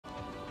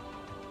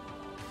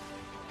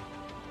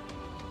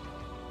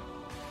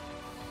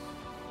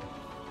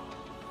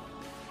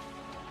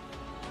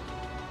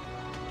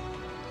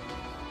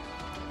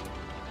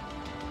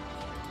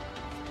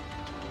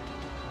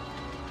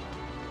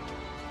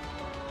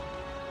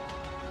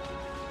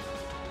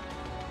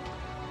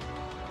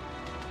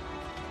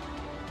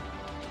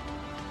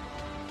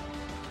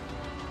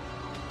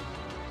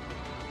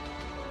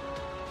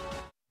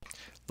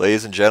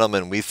Ladies and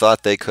gentlemen, we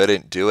thought they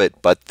couldn't do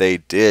it, but they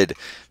did.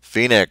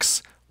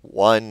 Phoenix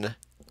 1,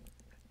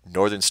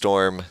 Northern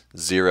Storm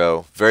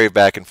 0. Very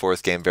back and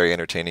forth game, very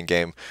entertaining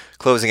game.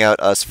 Closing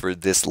out us for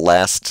this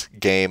last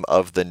game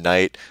of the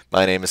night.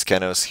 My name is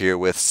Kenos here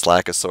with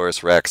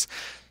Slackosaurus Rex.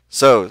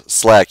 So,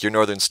 Slack, your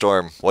Northern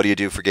Storm, what do you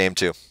do for game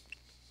 2?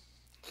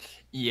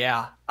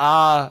 Yeah.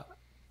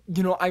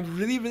 I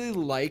really, really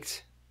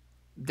liked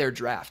their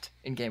draft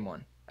in game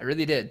one. I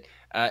really did.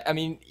 I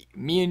mean,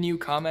 me and you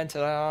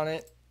commented on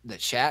it. The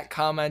chat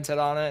commented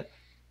on it.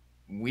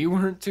 We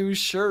weren't too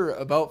sure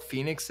about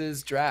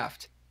Phoenix's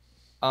draft.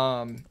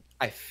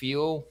 I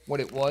feel what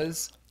it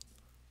was.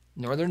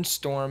 Northern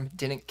Storm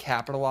didn't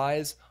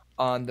capitalize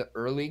on the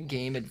early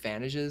game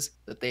advantages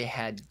that they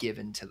had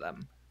given to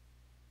them.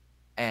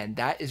 And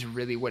that is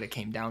really what it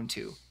came down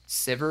to.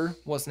 Sivir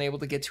wasn't able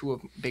to get to a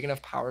big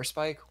enough power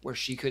spike where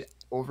she could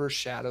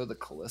overshadow the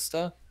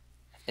Callista.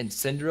 And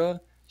Syndra,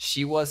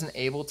 she wasn't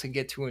able to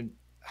get to a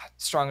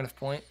strong enough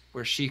point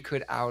where she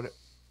could out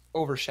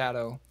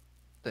overshadow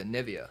the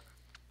Nivea.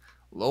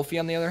 Lofi,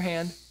 on the other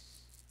hand,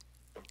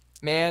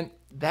 man,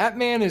 that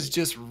man is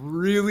just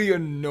really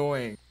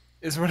annoying,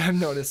 is what I'm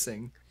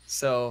noticing.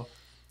 So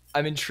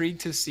I'm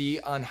intrigued to see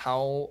on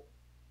how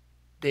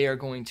they are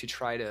going to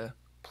try to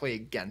play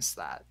against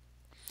that.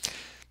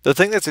 The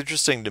thing that's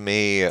interesting to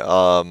me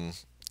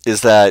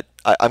is that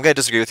I'm going to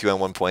disagree with you on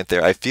one point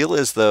there. I feel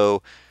as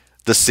though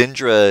the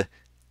Syndra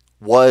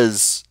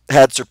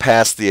had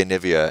surpassed the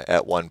Anivia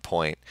at one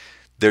point.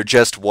 There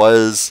just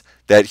was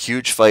that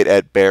huge fight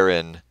at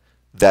Baron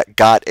that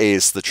got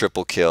Ace the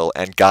triple kill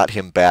and got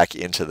him back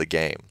into the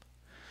game.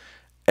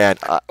 And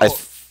I Oh,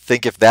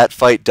 think if that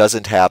fight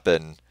doesn't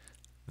happen,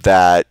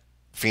 that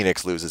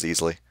Phoenix loses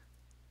easily.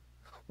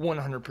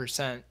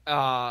 100%.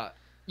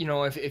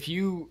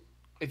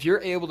 If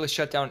you're able to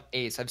shut down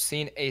Ace, I've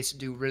seen Ace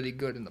do really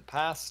good in the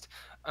past.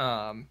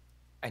 Um,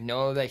 I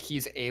know that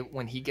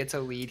when he gets a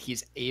lead,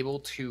 he's able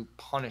to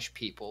punish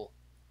people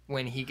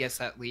when he gets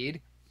that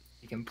lead.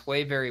 He can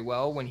play very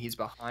well when he's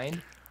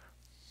behind.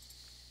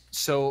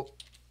 So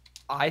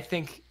I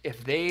think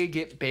if they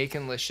get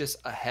Baconlicious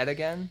ahead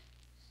again,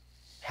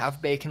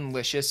 have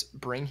Baconlicious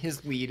bring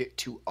his lead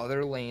to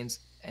other lanes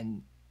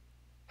and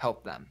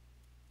help them.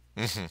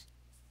 Hmm.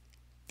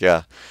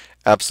 Yeah,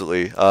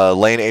 absolutely.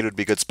 Lane 8 would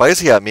be good.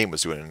 Spicy Hot Meme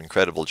was doing an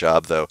incredible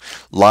job, though.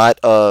 Lot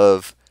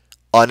of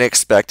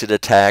unexpected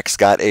attacks,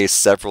 got Ace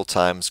several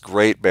times,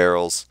 great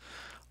barrels.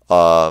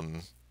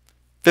 Um,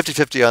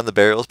 50-50 on the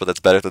barrels, but that's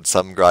better than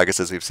some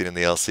Gragases we've seen in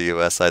the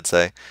LCUS, I'd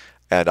say.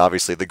 And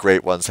obviously the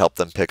great ones help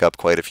them pick up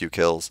quite a few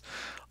kills.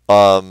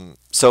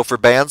 So for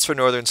bans for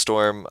Northern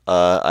Storm,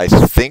 I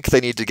think they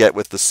need to get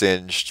with the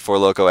Singed. For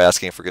Loco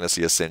asking if we're going to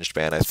see a Singed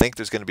ban. I think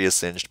there's going to be a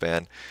Singed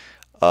ban.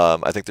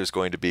 I think there's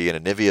going to be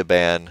an Anivia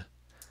ban.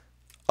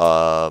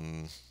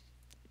 Um,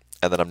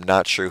 and then I'm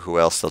not sure who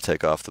else they'll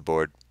take off the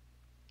board.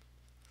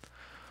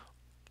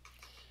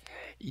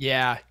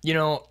 Yeah,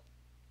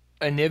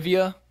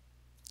 Anivia,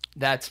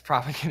 that's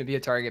probably going to be a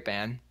target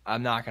ban.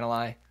 I'm not going to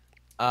lie.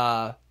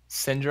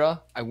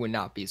 Syndra, I would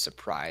not be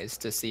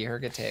surprised to see her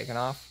get taken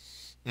off.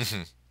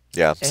 Hmm.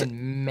 Yeah.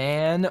 And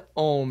man,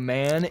 oh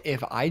man,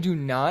 if I do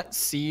not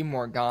see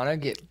Morgana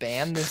get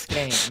banned this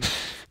game,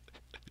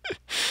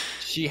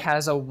 she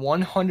has a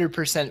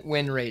 100%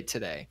 win rate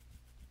today.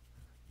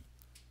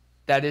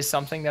 That is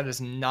something that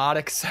is not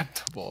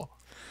acceptable.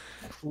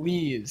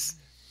 Please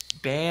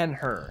ban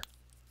her.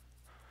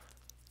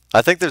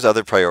 I think there's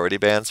other priority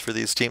bans for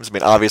these teams. I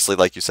mean, obviously,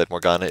 like you said,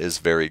 Morgana is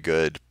very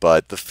good,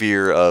 but the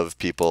fear of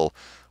people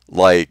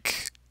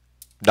like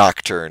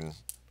Nocturne,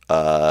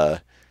 uh,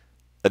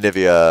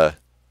 Anivia,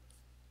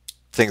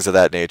 things of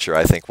that nature,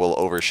 I think will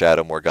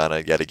overshadow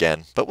Morgana yet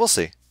again. But we'll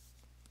see.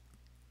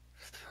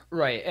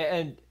 Right.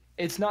 And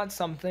it's not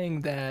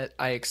something that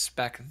I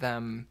expect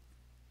them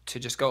to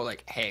just go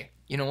like, hey,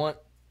 you know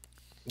what?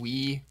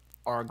 We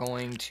are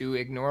going to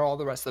ignore all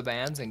the rest of the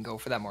bans and go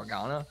for that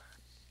Morgana.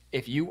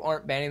 If you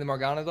aren't banning the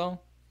Morgana,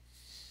 though,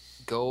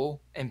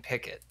 go and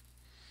pick it.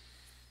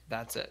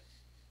 That's it.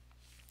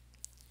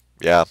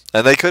 Yeah,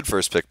 and they could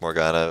first pick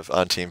Morgana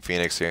on Team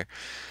Phoenix here.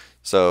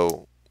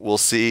 So we'll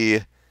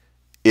see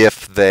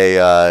if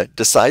they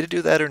decide to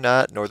do that or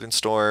not. Northern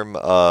Storm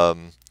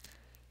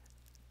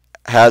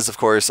has, of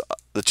course,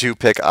 the two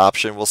pick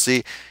option. We'll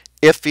see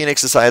if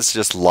Phoenix decides to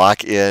just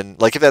lock in.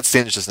 Like if that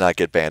Singe does not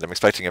get banned, I'm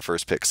expecting a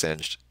first pick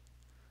Singed.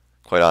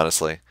 Quite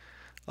honestly,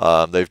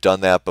 they've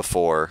done that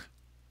before,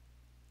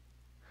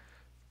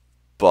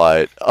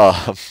 but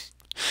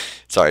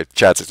sorry,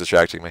 chat's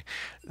distracting me.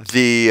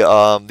 The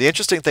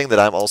interesting thing that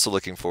I'm also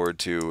looking forward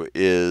to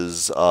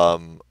is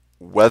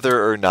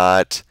whether or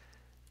not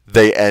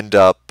they end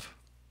up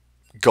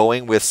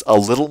going with a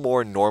little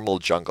more normal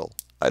jungle.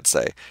 I'd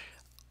say.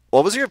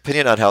 What was your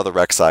opinion on how the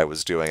Rek'Sai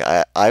was doing?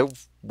 I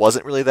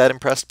wasn't really that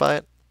impressed by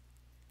it.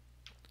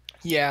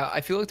 Yeah,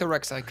 I feel like the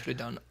Rek'Sai could have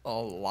done a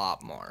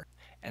lot more.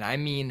 And I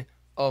mean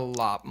a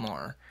lot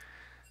more.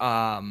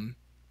 Um,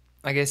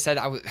 like I said,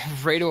 I was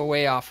right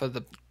away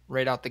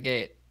right out the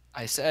gate.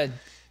 I said,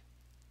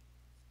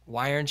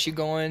 why aren't you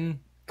going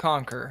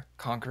Conquer.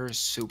 Conquer is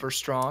super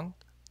strong.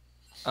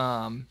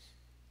 Um,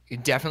 you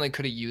definitely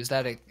could have used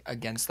that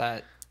against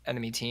that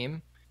enemy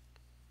team,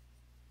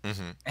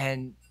 Hmm.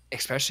 and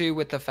especially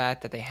with the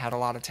fact that they had a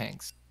lot of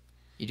tanks.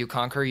 You do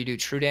Conquer, you do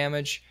true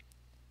damage,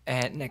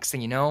 and next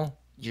thing you know,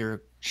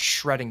 you're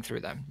shredding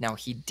through them. Now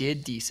he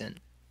did decent.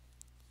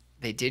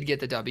 They did get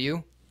the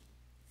W,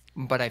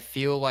 but I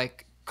feel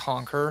like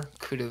Conquer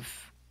could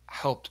have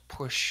helped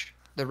push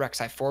the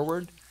Rek'Sai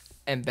forward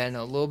and been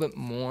a little bit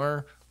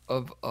more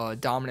of a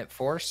dominant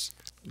force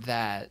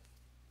that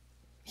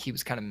he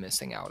was kind of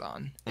missing out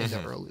on in the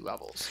Hmm. early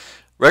levels.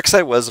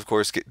 Rek'Sai was, of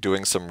course,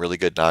 doing some really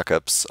good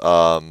knockups,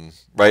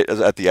 right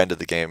at the end of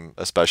the game,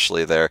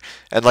 especially there.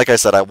 And like I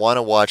said, I want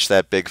to watch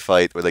that big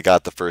fight where they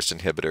got the first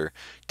inhibitor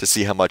to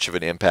see how much of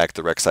an impact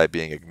the Rek'Sai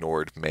being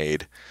ignored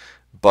made.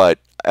 But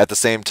at the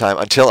same time,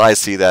 until I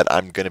see that,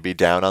 I'm going to be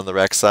down on the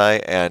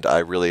Rek'Sai, and I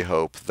really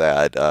hope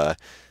that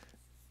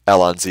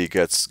Alonzi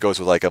goes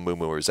with like a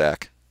Mumu or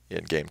Zac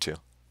in game two.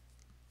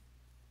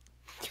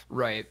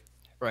 Right,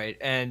 right.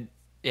 And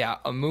yeah,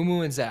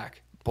 Amumu and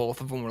Zac,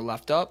 both of them were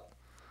left up.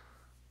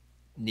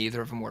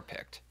 Neither of them were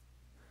picked.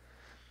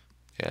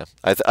 Yeah,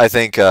 I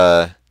think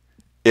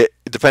it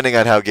depending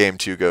on how game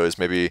two goes,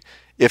 maybe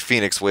if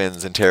Phoenix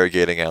wins,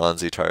 interrogating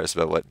Alonzi Taris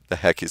about what the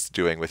heck he's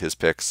doing with his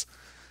picks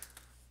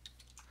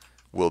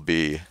will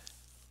be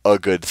a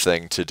good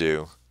thing to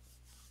do.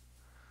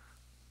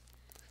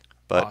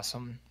 But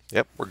Awesome.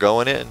 yep, we're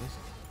going in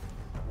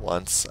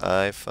once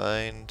I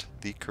find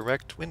the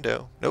correct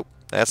window. Nope,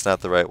 that's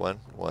not the right one.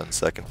 1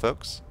 second,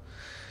 folks.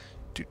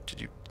 Do, do,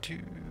 do, do.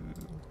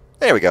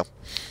 There we go.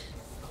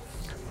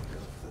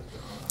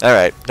 All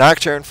right,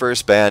 Nocturne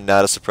first ban,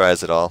 not a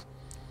surprise at all.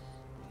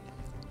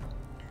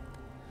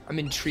 I'm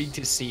intrigued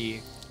to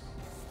see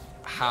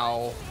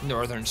how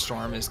Northern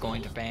Storm is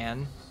going to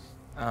ban.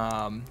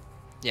 Um,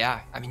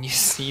 yeah, I mean, you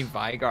see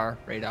Vigar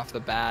right off the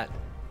bat.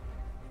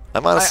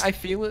 I'm honest. I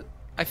feel it.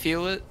 I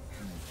feel it.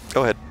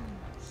 Go ahead.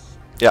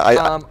 Yeah,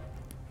 Um,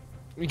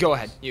 go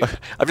ahead. You.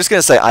 I'm just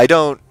gonna say I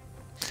don't.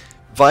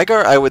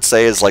 Vigar, I would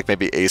say, is like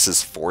maybe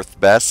Ace's fourth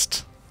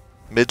best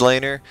mid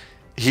laner.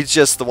 He's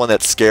just the one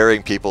that's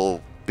scaring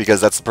people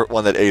because that's the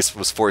one that Ace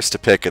was forced to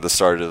pick at the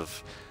start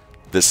of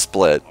this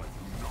split.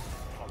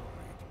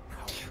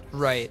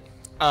 Right.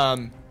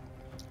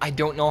 I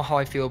don't know how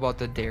I feel about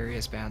the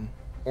Darius ban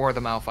or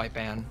the Malphite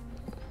ban.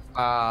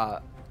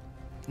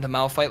 The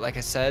Malphite, like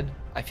I said,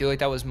 I feel like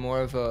that was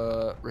more of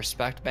a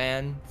respect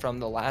ban from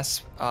the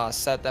last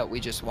set that we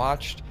just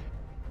watched.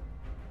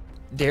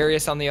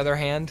 Darius, on the other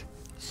hand,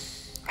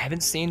 I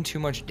haven't seen too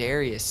much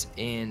Darius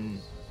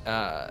in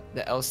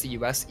the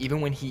LCUS,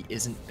 even when he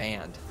isn't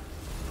banned.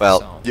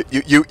 Well, So,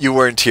 you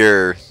weren't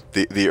here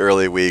the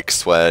early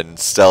weeks when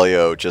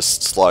Stelio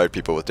just slaughtered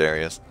people with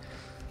Darius.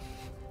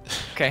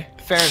 okay,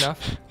 fair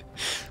enough.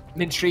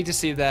 I'm intrigued to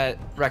see that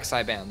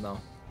Rek'Sai ban, though.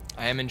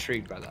 I am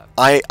intrigued by that.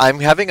 I'm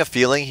having a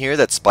feeling here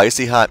that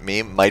Spicy Hot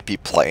Meme might be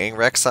playing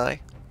Rek'Sai.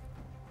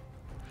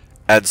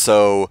 And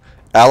so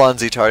Alon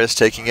Ztardis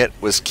taking it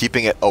was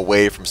keeping it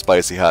away from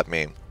Spicy Hot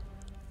Meme.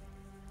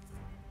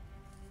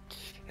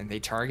 And they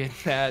target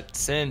that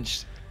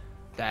Singed.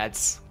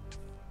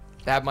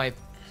 That might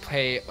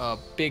play a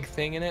big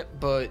thing in it,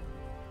 but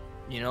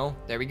you know,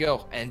 there we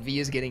go. And V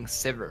is getting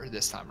Sivir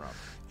this time around.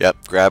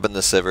 Yep, grabbing the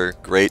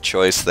Sivir. Great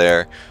choice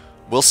there.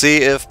 We'll see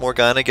if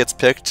Morgana gets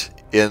picked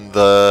in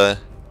the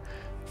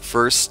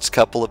first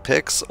couple of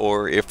picks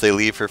or if they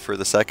leave her for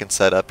the second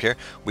setup here.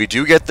 We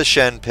do get the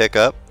Shen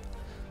pickup.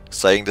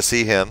 Exciting to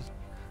see him.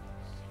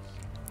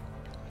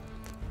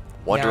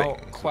 Wondering. Now,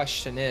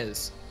 question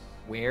is,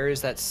 where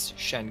is that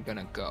Shen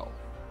gonna go?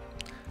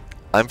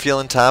 I'm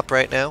feeling top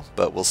right now,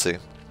 but we'll see.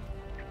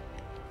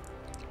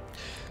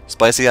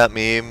 Spicy Hot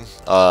Meme,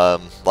 a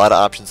lot of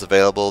options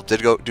available.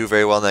 Did do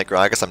very well in that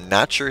Gragas. I'm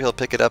not sure he'll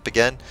pick it up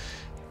again,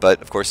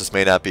 but of course this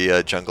may not be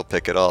a jungle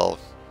pick at all.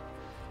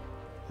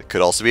 It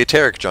could also be a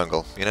Taric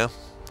jungle, you know?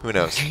 Who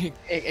knows?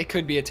 It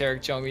could be a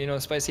Taric jungle. You know,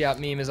 Spicy Hot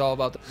Meme is all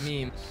about the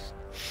meme.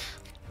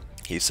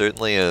 He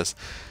certainly is.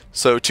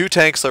 So 2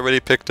 tanks already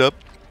picked up.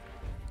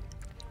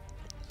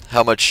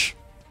 How much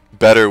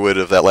better would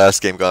have that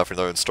last game gone for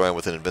Northern Storm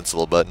with an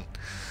invincible button?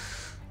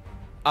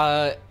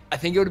 I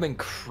think it would have been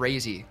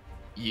crazy.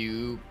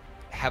 You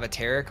have a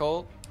Taric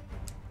ult,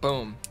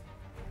 boom.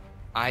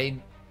 I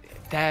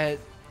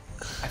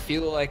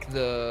feel like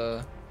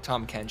the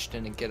Tom Kench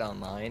didn't get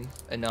online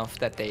enough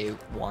that they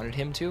wanted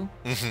him to.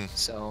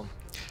 So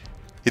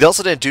He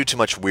also didn't do too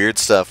much weird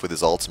stuff with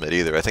his ultimate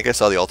either. I think I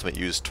saw the ultimate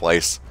used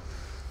twice.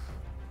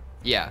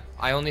 yeah,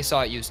 I only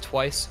saw it used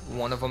twice.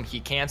 One of them he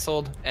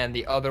canceled, and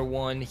the other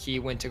one he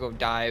went to go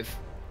dive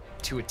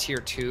to a tier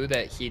 2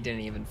 that he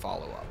didn't even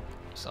follow up.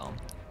 So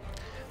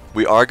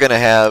We are going to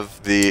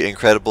have the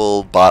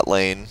incredible bot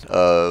lane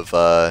of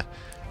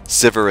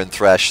Sivir and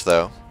Thresh,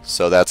 though.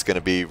 So that's going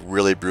to be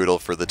really brutal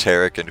for the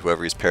Taric and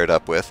whoever he's paired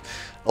up with.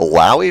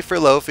 Alawi for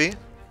Lofi.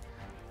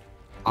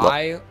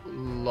 I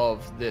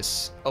love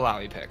this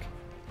Alawi pick.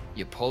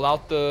 You pull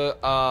out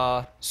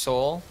the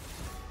soul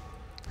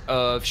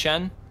of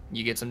Shen,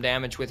 you get some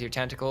damage with your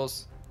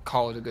tentacles,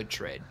 call it a good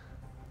trade.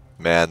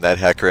 Man, that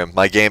Hecarim.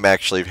 My game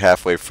actually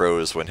halfway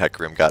froze when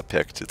Hecarim got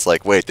picked. It's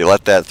like, wait, they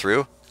let that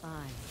through?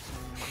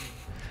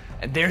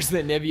 And there's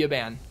the Nivea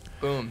ban.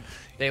 Boom.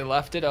 They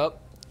left it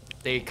up.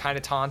 They kind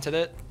of taunted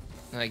it.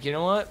 Like, you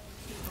know what?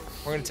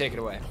 We're going to take it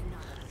away.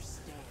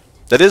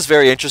 That is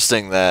very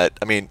interesting that,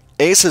 I mean,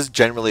 Ace has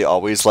generally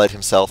always let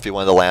himself be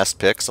one of the last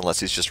picks unless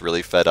he's just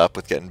really fed up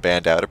with getting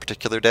banned out a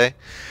particular day.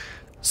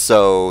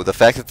 So the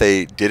fact that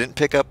they didn't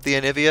pick up the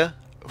Anivia,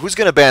 who's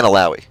going to ban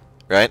Alawi,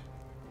 right?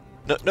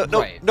 No,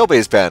 Right.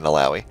 nobody's banning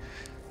Alawi.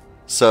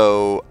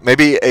 So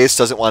maybe Ace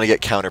doesn't want to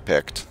get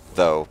counterpicked,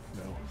 though.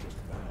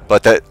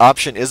 But that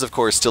option is, of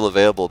course, still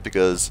available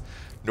because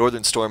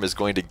Northern Storm is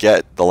going to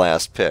get the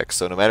last pick.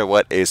 So no matter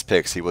what Ace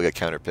picks, he will get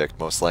counterpicked,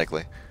 most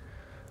likely.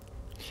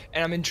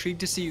 And I'm intrigued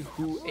to see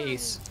who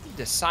Ace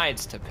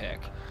decides to pick.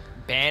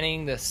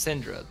 Banning the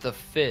Syndra, the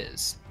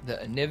Fizz, the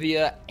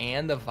Anivia,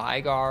 and the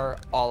Vigar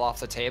all off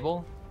the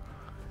table.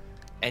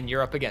 And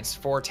you're up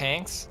against 4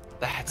 tanks.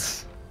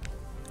 That's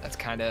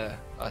kind of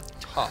a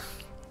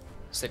tough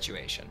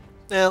situation.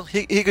 Well,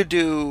 he could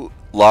do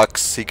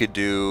Lux, he could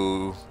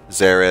do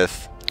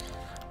Xerath.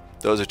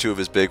 Those are two of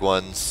his big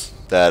ones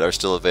that are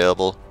still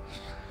available.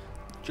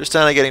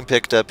 Tristana getting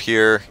picked up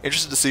here.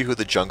 Interested to see who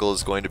the jungle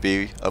is going to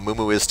be.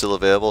 Amumu is still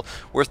available.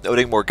 Worth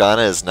noting,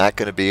 Morgana is not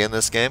going to be in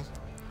this game.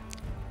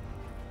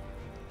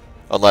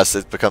 Unless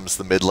it becomes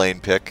the mid lane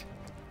pick.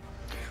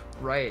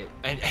 Right.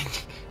 And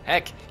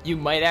heck, you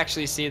might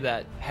actually see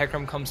that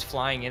Hecarim comes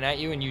flying in at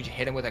you and you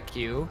hit him with a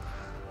Q.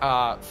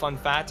 Fun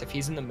fact, if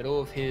he's in the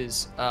middle of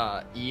his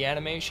E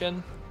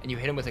animation and you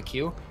hit him with a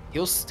Q,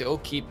 he'll still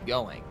keep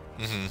going.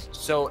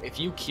 So if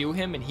you Q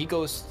him and he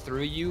goes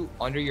through you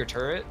under your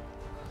turret,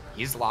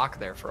 he's locked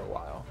there for a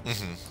while.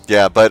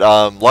 Yeah, but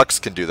Lux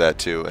can do that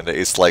too, and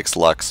Ace likes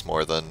Lux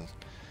more than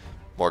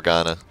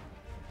Morgana,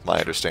 my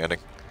understanding.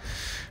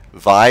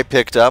 Vi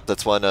picked up,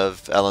 that's one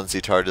of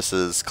LNZ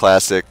Tardis's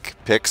classic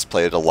picks,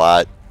 played a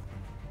lot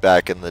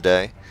back in the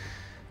day.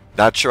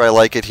 Not sure I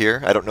like it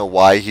here. I don't know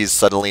why he's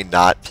suddenly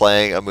not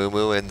playing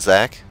Amumu and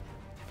Zac.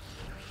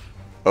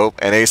 Oh,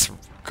 and Ace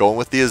going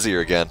with the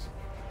Azir again.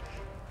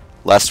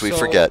 Lest we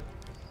forget.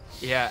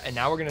 Yeah, and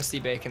now we're going to see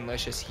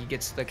Baconlicious. He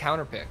gets the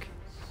counter pick.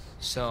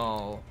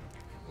 So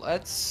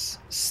let's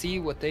see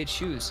what they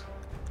choose.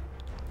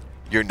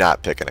 You're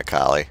not picking a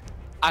Kali.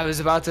 I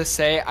was about to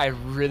say, I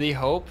really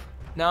hope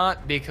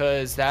not,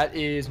 because that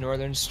is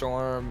Northern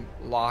Storm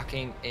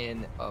locking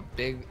in a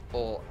big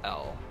ol'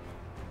 L.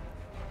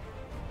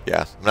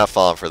 Yeah, I'm not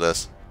falling for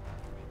this.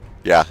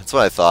 Yeah, that's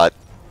what I thought.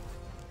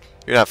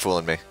 You're not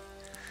fooling me.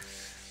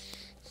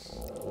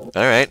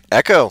 Alright,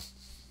 Echo.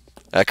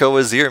 Echo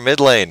Azir mid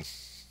lane.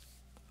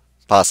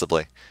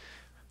 Possibly.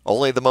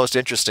 Only the most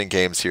interesting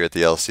games here at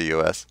the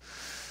LCUS.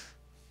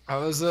 I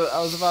was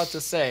about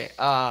to say,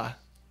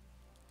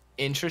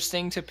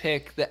 interesting to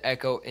pick the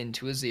Echo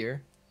into Azir.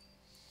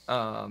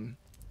 I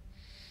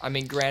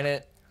mean,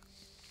 granted,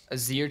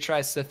 Azir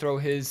tries to throw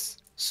his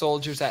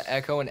soldiers at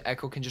Echo, and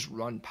Echo can just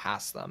run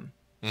past them.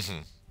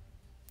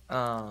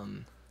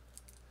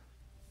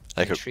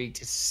 Intrigued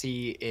to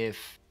see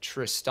if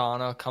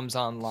Tristana comes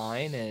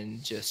online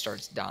and just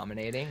starts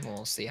dominating.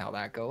 We'll see how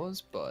that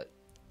goes, but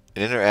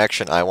an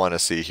interaction I want to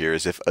see here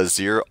is if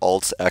Azir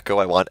ults Echo,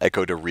 I want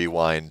Echo to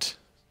rewind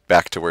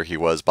back to where he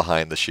was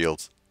behind the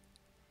shields.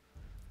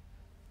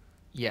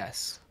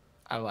 Yes,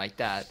 I like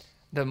that.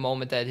 The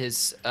moment that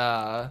his,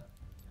 goes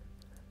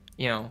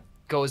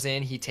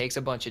in, he takes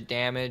a bunch of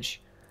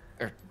damage,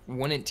 or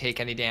wouldn't take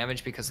any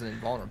damage because of the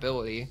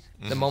invulnerability.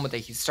 The moment that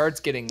he starts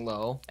getting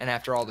low, and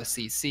after all the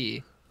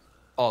CC,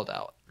 ult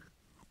out.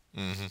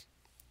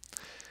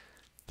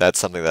 That's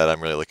something that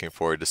I'm really looking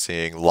forward to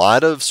seeing. A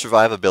lot of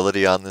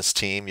survivability on this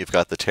team. You've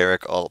got the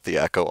Taric ult, the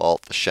Echo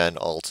ult, the Shen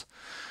ult,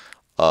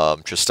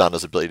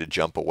 Tristana's ability to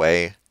jump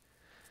away.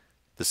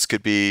 This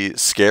could be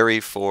scary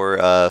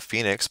for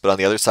Phoenix, but on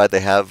the other side, they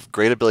have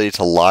great ability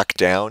to lock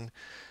down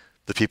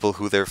the people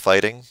who they're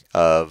fighting.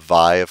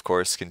 Vi, of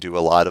course, can do a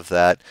lot of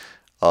that.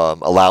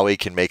 Alawi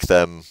can make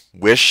them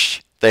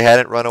wish they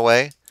hadn't run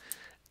away.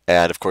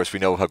 And, of course, we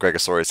know how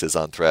Gregosaurus is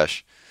on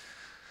Thresh.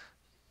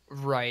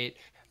 Right.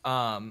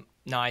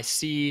 Now I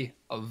see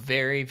a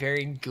very,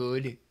 very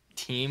good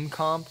team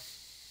comp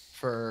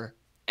for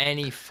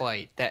any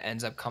fight that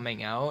ends up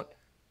coming out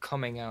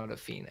of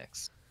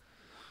Phoenix.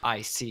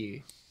 I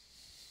see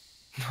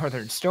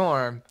Northern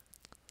Storm,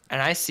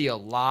 and I see a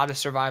lot of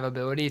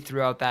survivability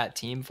throughout that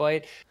team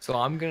fight. So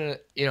I'm going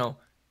to,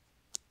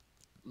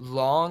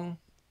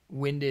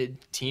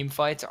 long-winded team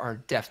fights are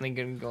definitely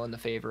going to go in the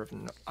favor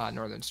of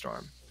Northern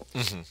Storm.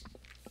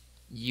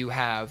 You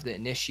have the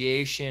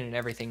initiation and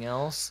everything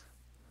else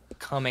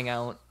coming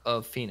out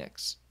of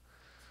Phoenix.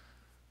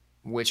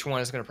 Which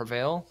one is going to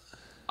prevail?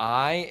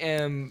 I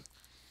am,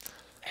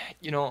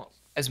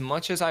 as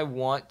much as I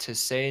want to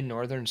say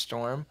Northern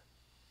Storm,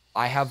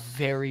 I have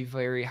very,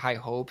 very high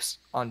hopes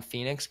on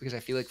Phoenix because I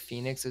feel like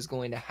Phoenix is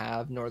going to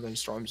have Northern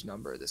Storm's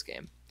number this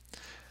game.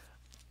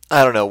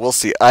 I don't know. We'll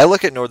see. I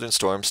look at Northern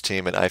Storm's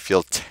team and I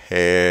feel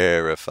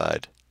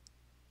terrified.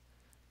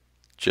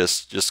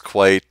 Just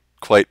quite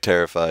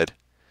terrified.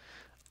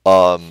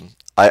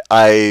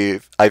 I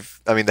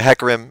mean, the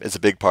Hecarim is a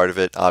big part of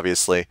it,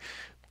 obviously,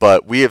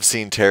 but we have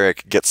seen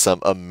Tarek get some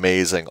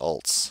amazing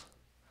ults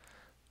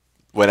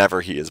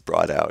whenever he is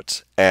brought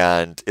out,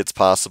 and it's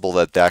possible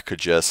that that could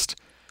just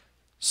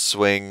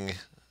swing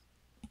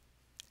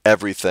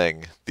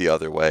everything the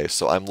other way.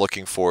 So I'm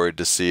looking forward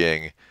to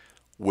seeing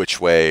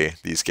which way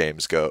these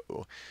games go,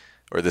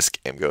 or this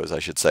game goes, I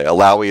should say.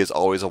 Alawi is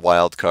always a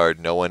wild card.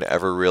 No one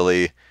ever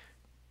really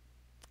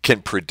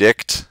can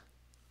predict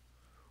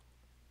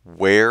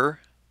where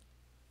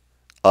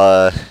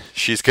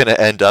she's going to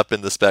end up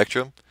in the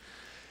spectrum.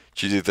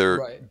 She's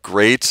either Right.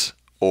 great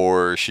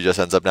or she just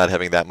ends up not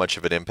having that much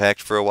of an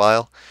impact for a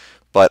while.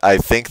 But I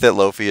think that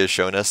Lofi has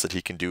shown us that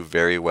he can do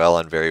very well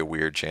on very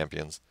weird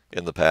champions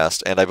in the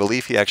past, and I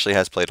believe he actually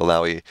has played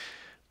Alawi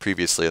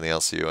previously in the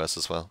LCUS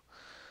as well.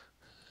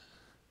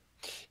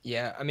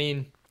 Yeah, I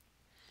mean,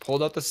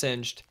 pulled out the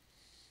singed,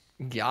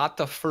 got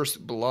the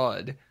first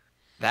blood.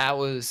 That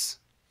was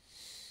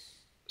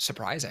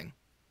surprising,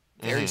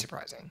 very Hmm.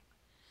 surprising.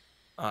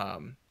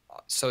 Um,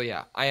 so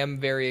yeah, I am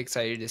very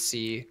excited to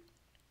see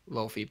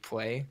Lofi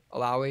play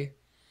Alawi,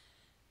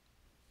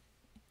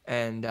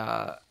 and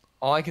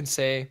all I can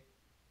say,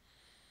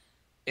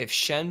 if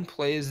Shen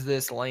plays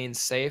this lane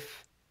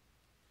safe,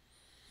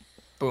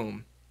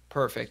 boom,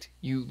 perfect.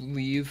 You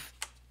leave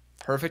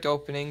perfect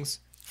openings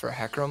for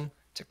Hecarim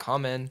to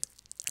come in,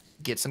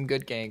 get some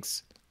good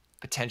ganks,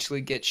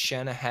 potentially get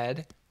Shen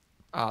ahead.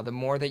 The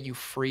more that you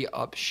free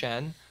up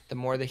Shen, the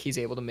more that he's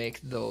able to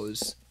make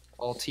those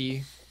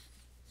ulti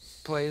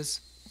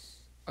plays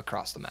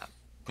across the map,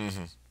 Hmm.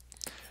 And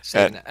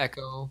saving the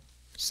Echo,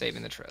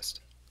 saving the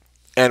Trist.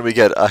 and we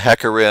get a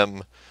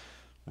Hecarim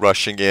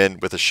rushing in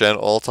with a Shen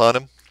ult on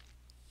him.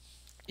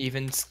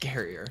 Even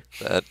scarier.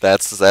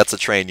 That's a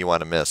train you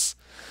want to miss.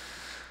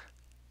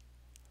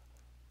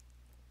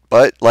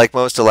 But like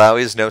most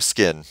Alawis, no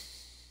skin,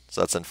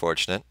 so that's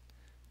unfortunate.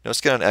 No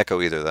skin on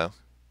Echo either, though.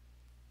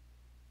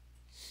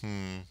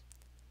 Hmm.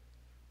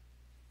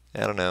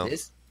 I don't know.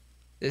 This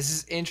this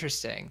is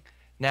interesting.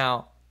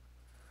 Now,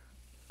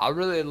 I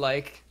really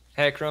like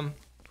Hecarim.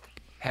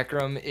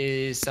 Hecarim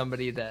is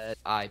somebody that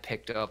I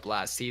picked up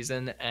last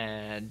season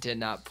and did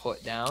not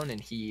put down,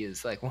 and he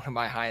is like one of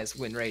my highest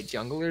win rate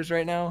junglers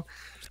right now.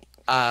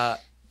 Uh,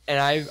 and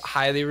I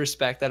highly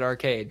respect that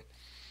arcade.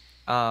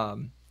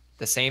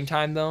 The same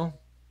time though,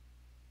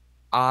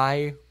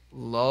 I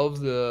love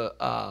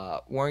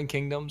the Warring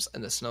Kingdoms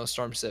and the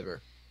Snowstorm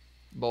Sivir.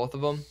 Both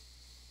of them,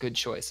 good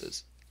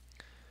choices.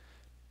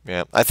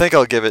 Yeah, I think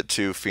I'll give it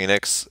to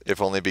Phoenix,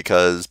 if only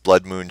because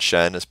Blood Moon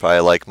Shen is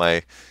probably like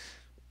my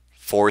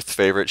fourth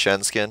favorite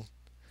Shen skin.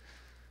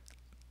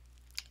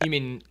 You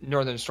mean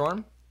Northern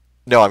Storm?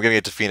 No, I'm giving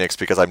it to Phoenix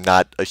because I'm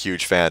not a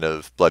huge fan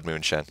of Blood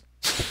Moon Shen.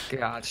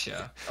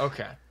 Gotcha.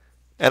 Okay.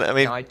 And I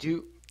mean, Now I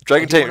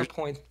Dragon do want Tamer. to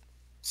point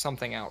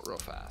something out real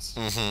fast.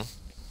 Mm-hmm.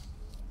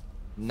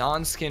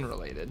 Non-skin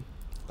related.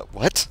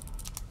 What?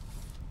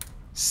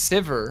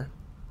 Sivir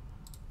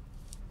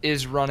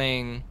is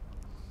running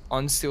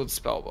Unsealed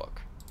Spellbook.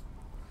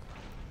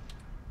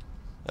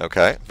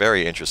 Okay,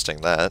 very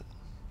interesting. That.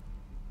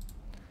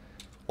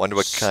 Wonder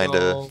what kind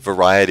of So,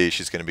 variety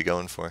she's going to be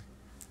going for.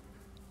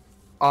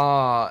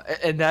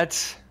 and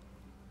that's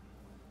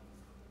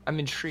I'm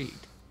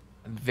intrigued.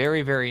 I'm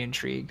very, very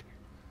intrigued.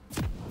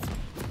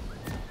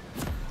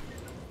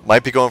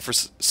 Might be going for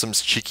some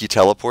cheeky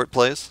teleport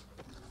plays.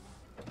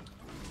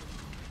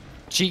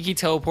 Cheeky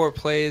teleport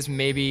plays,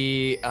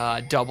 maybe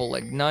double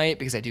ignite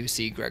because I do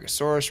see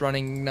Gregosaurus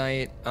running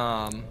ignite.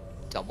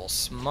 Double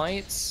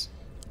smites.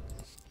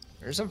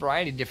 There's a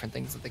variety of different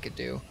things that they could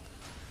do.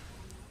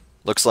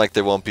 Looks like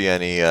there won't be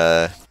any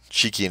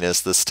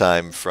cheekiness this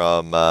time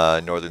from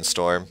Northern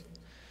Storm.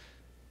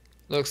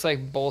 Looks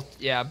like both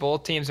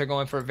teams are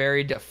going for a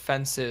very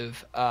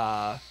defensive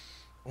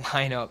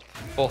lineup,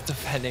 both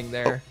defending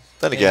Oh, there.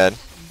 then And again,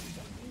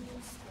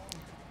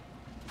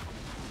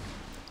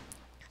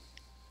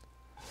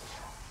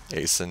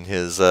 Ace and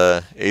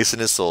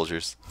his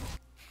soldiers.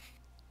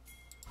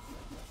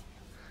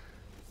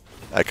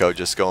 Echo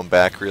just going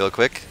back real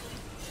quick.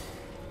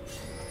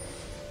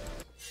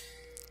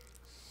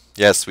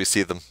 Yes, we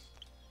see them.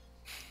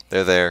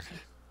 They're there.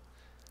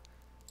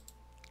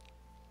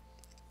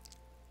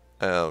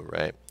 Oh,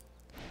 right.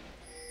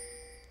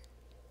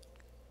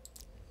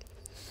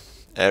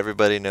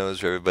 Everybody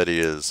knows where everybody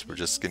is. We're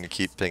just going to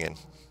keep pinging.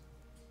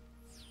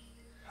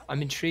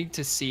 I'm intrigued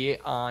to see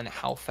on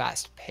how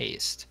fast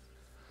paced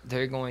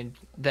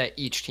that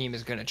each team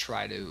is going to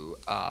try to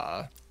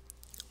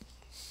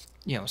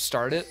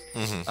start it.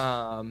 Hmm.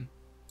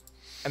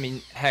 I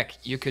mean, heck,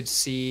 you could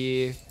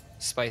see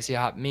Spicy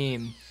Hot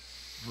Meme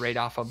right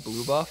off of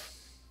blue buff.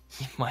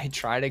 He might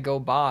try to go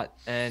bot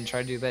and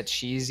try to do that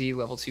cheesy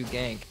level 2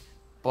 gank.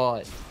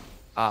 But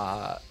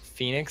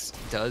Phoenix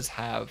does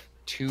have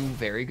two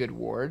very good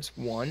wards,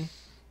 one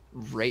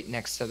right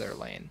next to their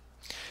lane.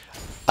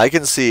 I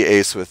can see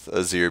Ace with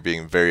Azir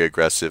being very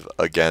aggressive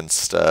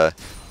against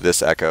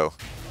this Echo.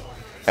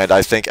 And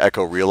I think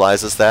Echo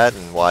realizes that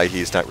and why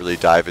he's not really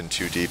diving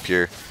too deep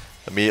here.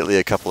 Immediately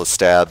a couple of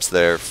stabs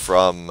there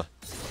from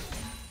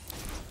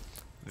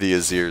the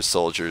Azir's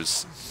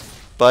soldiers.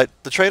 But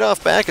the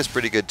trade-off back is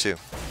pretty good too.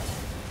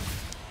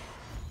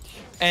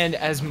 And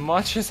as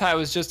much as I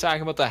was just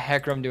talking about the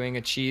Hecarim doing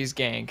a cheese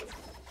gank,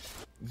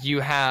 you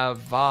have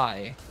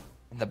Vi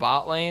in the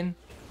bot lane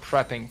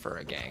prepping for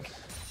a gank.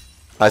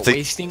 I think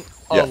wasting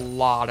a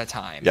lot of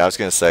time. Yeah, I was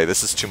going to say,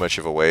 this is too much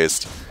of a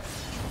waste.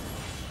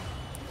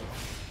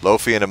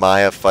 Lofi and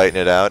Amaya fighting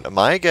it out.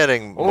 Amaya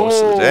getting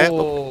most of the damage.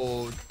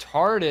 Oh,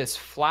 TARDIS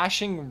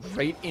flashing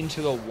right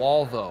into the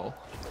wall, though.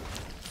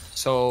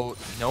 So,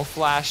 no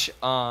flash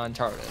on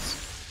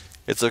TARDIS.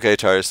 It's okay,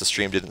 TARDIS. The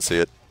stream didn't see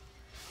it.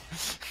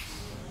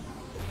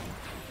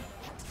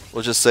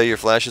 We'll just say your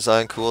flash is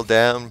on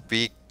cooldown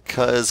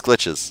because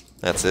glitches.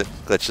 That's it.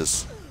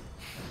 Glitches.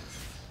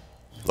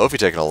 Lofi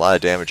taking a lot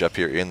of damage up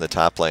here in the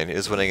top lane. He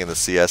is winning in the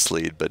CS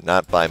lead, but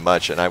not by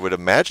much. And I would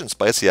imagine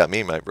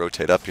Spicy.me might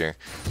rotate up here.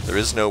 There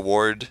is no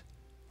ward.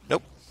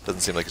 Nope.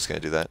 Doesn't seem like he's going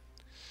to do that.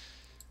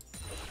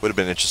 Would have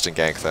been an interesting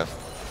gank, though.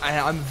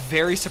 I'm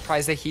very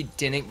surprised that he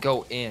didn't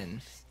go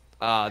in.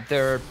 I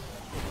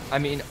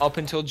mean, up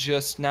until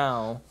just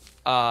now,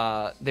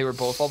 they were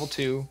both level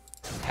 2.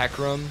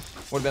 Hecarim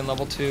would have been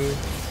level 2. It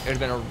would have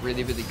been a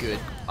really, really good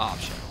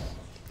option.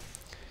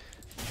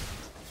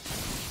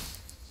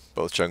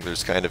 Both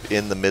junglers kind of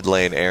in the mid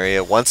lane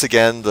area. Once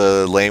again,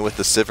 the lane with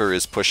the Sivir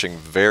is pushing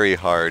very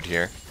hard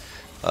here.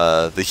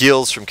 The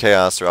heals from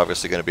Chaos are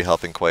obviously going to be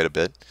helping quite a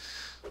bit.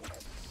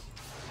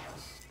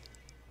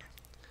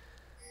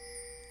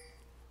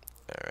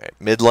 Alright,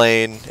 mid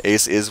lane,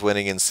 Ace is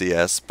winning in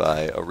CS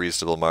by a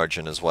reasonable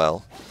margin as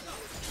well.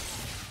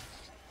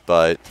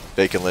 But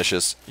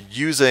Baconlicious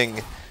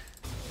using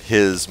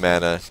his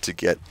mana to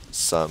get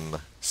some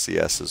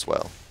CS as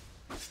well.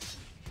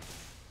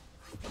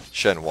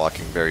 Shen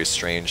walking very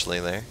strangely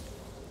there.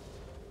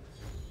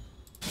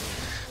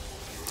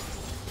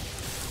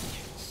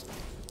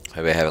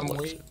 Maybe I haven't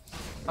looked.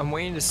 I'm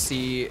waiting to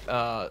see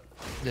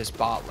this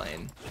bot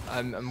lane.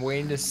 I'm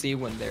waiting to see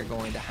when they're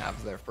going to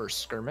have their first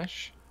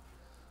skirmish.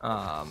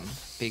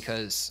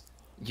 Because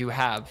you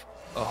have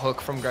a hook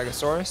from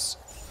Gregosaurus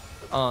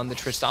on the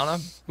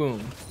Tristana.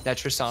 Boom. That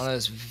Tristana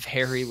is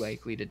very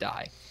likely to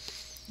die.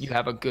 You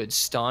have a good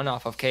stun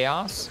off of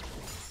Chaos.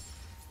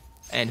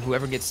 And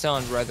whoever gets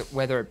stunned,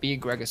 whether it be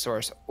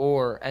Gregosaurus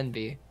or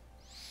Envy,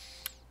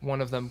 one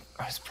of them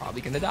is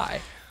probably going to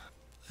die.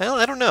 Well,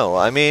 I don't know.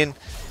 I mean,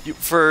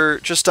 for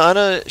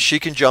Tristana, she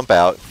can jump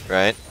out,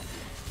 right?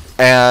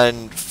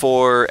 And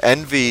for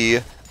Envy,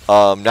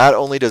 not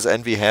only does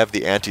Envy have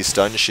the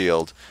anti-stun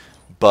shield,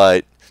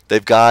 but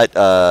they've got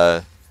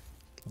the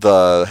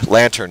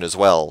Lantern as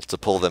well to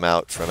pull them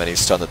out from any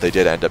stun that they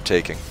did end up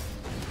taking.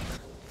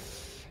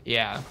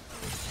 Yeah.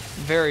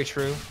 Very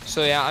true.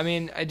 So yeah, I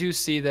mean, I do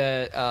see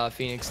that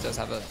Phoenix does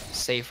have a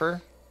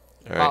safer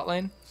bot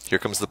lane. Here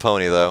comes the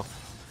pony, though.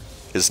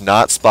 Is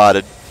not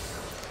spotted.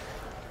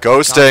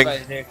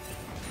 Ghosting.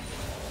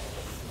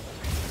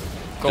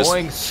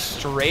 Going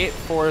straight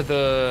for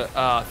the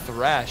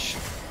Thresh.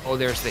 Oh,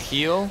 there's the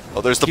heal.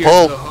 Oh, there's the Here's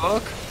pull. The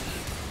hook.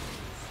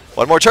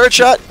 One more turret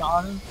shot.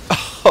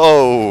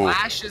 Oh.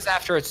 Flashes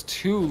after it's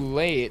too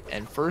late,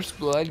 and first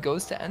blood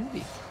goes to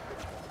Envy.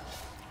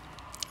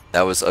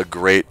 That was a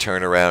great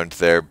turnaround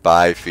there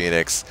by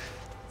Phoenix.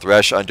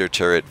 Thresh under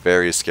turret,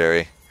 very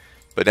scary.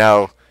 But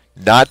now,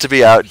 not to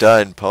be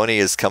outdone, Pony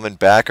is coming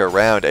back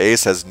around.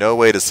 Ace has no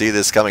way to see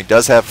this coming.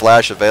 Does have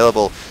flash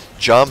available.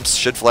 Jumps,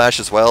 should flash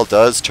as well.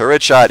 Does.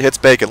 Turret shot, hits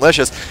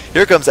Baconlicious.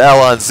 Here comes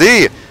Alon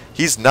Z.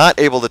 He's not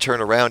able to turn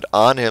around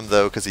on him,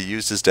 though, because he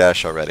used his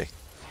dash already.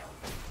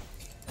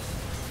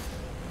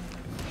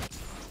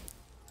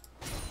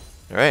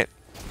 Alright.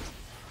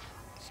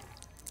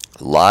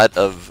 A lot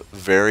of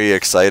very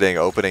exciting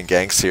opening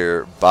ganks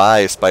here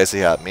by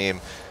Spicy Hot Meme.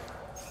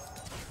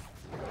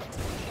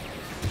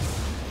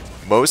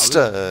 Most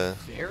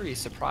very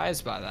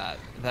surprised by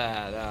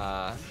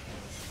that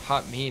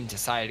Hot Meme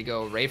decided to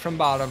go right from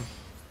bottom,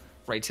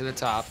 right to the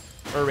top,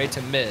 or right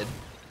to mid,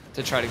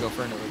 to try to go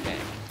for another gank.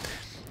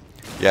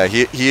 Yeah,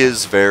 he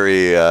is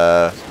very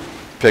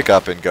pick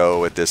up and go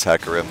with this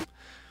Hecarim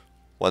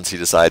once he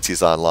decides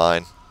he's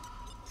online.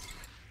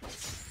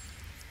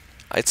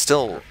 I'd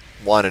still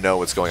want to know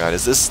what's going on.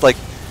 Is this like,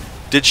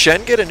 did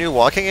Shen get a new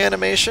walking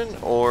animation,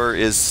 or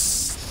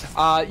is...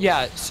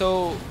 Yeah,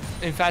 so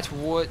in fact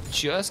what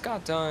just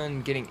got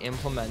done getting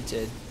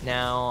implemented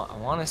now, I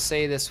want to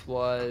say this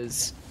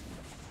was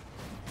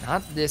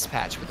not this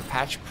patch, but the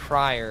patch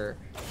prior,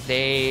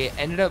 they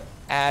ended up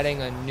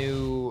adding a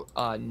new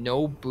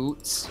no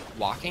boots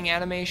walking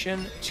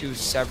animation to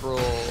several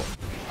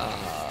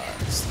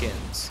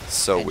skins.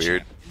 So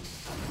weird.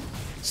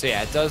 So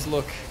yeah, it does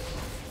look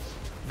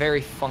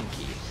very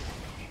funky.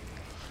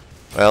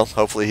 Well,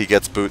 hopefully he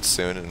gets boots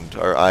soon and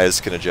our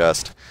eyes can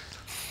adjust.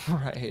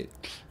 Right.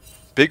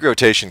 Big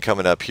rotation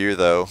coming up here,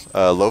 though.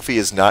 Lofi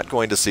is not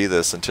going to see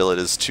this until it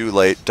is too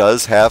late.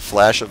 Does have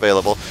flash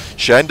available.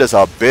 Shen does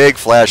a big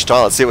flash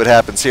taunt. Let's see what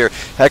happens here.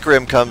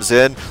 Hecarim comes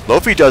in.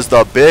 Lofi does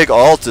the big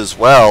ult as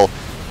well.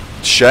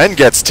 Shen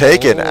gets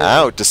taken Oh.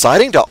 out,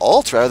 deciding to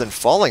ult rather than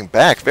falling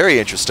back. Very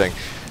interesting.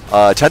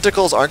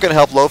 Tentacles aren't going to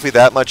help Lofi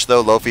that much,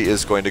 though. Lofi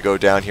is going to go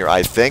down here,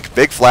 I think.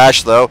 Big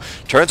flash, though.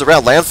 Turns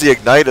around, lands the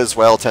ignite as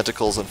well.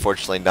 Tentacles,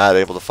 unfortunately, not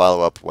able to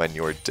follow up when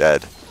you're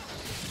dead.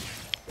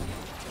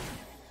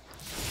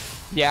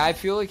 Yeah, I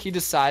feel like he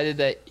decided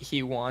that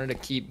he wanted to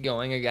keep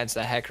going against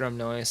the Hecarim,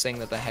 noticing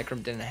that the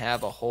Hecarim didn't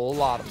have a whole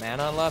lot of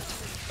mana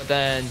left. But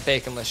then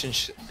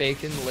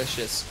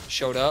Baconlicious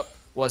showed up,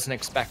 wasn't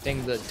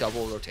expecting the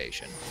double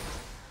rotation.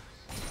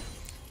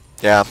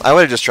 Yeah, I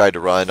would have just tried to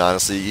run,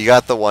 honestly. You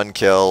got the one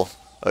kill.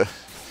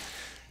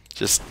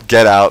 Just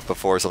get out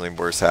before something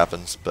worse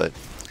happens. But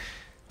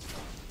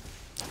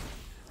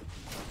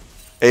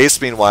Ace,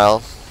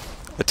 meanwhile,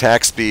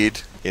 attack speed,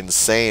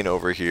 insane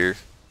over here.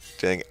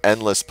 Doing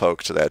endless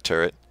poke to that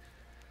turret.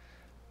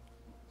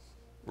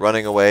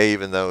 Running away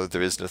even though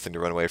there is nothing to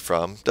run away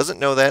from. Doesn't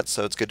know that,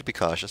 so it's good to be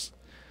cautious.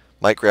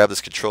 Might grab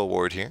this control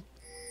ward here.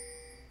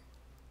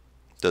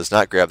 Does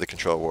not grab the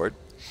control ward.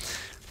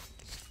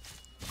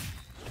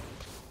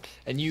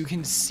 And you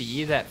can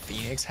see that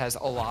Phoenix has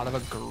a lot of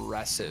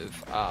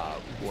aggressive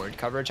ward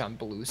coverage on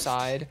blue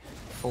side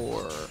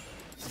for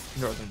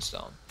Northern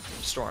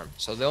Storm.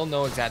 So they'll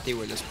know exactly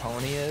where this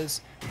pony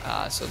is,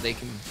 so they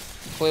can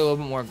play a little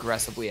bit more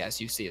aggressively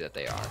as you see that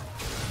they are.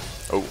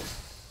 Oh.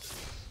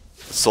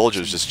 The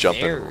soldier's just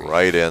jumping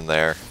right in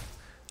there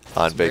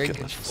on Bacon. Very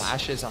good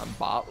flashes on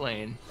bot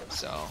lane,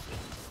 so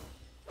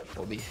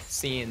we'll be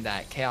seeing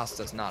that Chaos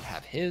does not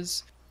have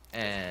his,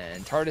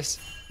 and Tardis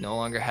no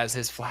longer has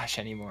his flash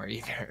anymore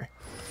either.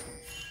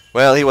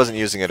 Well, he wasn't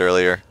using it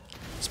earlier.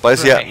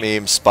 Spicy Right.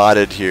 meme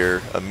spotted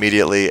here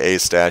immediately.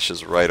 Ace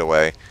dashes right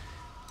away.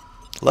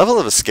 Level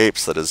of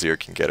escapes that Azir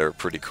can get are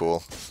pretty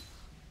cool.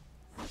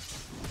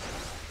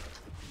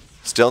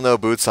 Still no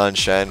boots on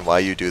Shen. Why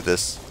you do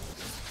this?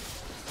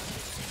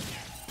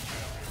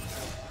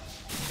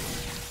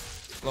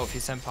 Lofi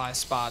Senpai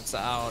spots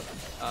out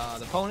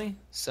the pony,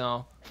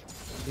 so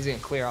he's going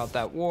to clear out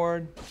that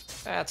ward.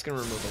 That's going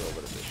to remove a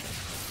little bit of vision.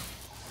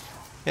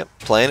 Yep,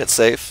 playing it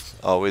safe.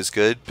 Always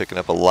good. Picking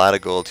up a lot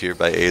of gold here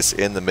by Ace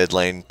in the mid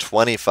lane.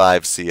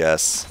 25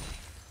 CS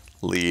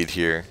lead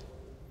here.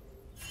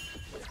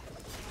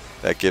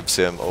 That gives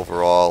him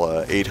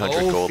overall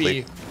 800 gold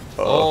lead.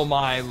 Oh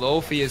my,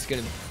 Lofi is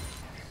going to...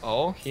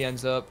 Oh, he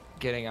ends up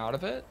getting out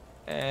of it,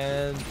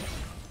 and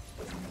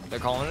they're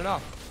calling it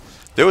off.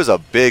 There was a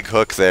big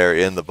hook there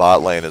in the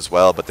bot lane as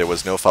well, but there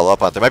was no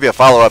follow-up on it. There might be a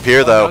follow-up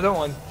here, though. Another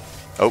one.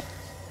 Oh,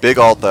 big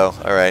ult, though.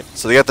 All right,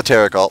 so they got the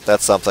Taric ult.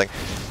 That's something.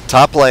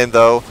 Top lane,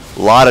 though,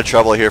 a lot of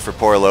trouble here for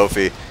poor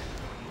Lofi.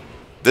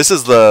 This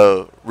is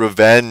the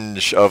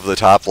revenge of the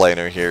top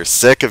laner here.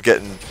 Sick of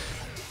getting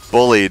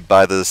bullied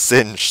by the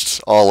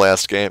Singed all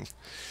last game.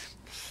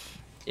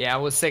 Yeah, I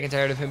was sick and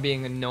tired of him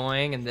being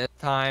annoying, and this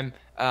time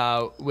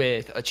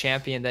with a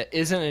champion that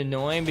isn't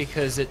annoying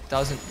because it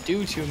doesn't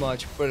do too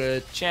much, but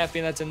a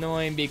champion that's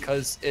annoying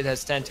because it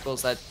has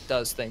tentacles that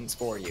does things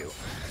for you.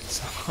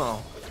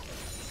 So...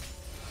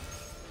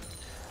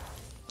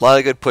 A lot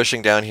of good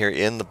pushing down here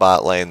in the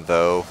bot lane,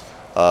 though.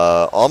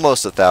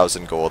 Almost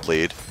 1,000 gold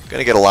lead.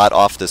 Gonna get a lot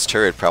off this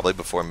turret probably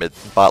before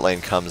bot lane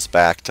comes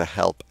back to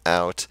help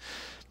out.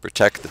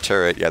 Protect the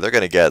turret. Yeah, they're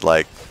gonna get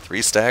like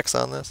 3 stacks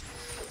on this.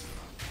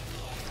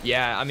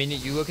 Yeah, I mean,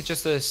 you look at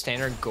just the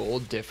standard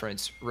gold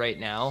difference right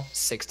now,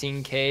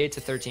 16k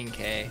to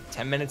 13k.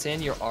 10 minutes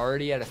in, you're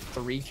already at a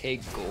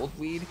 3k gold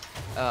lead.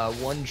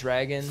 One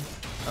dragon,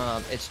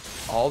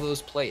 it's all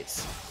those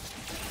plates.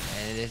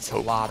 And it's a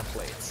lot of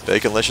plates.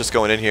 Baconlicious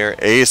going in here.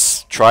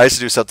 Ace tries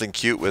to do something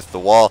cute with the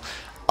wall.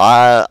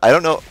 I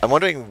don't know. I'm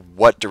wondering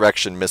what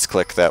direction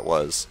misclick that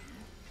was.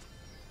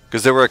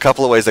 Because there were a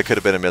couple of ways that could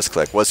have been a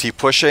misclick. Was he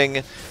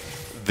pushing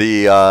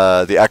the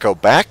Echo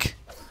back?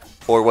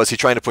 Or was he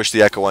trying to push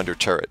the Echo under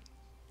turret?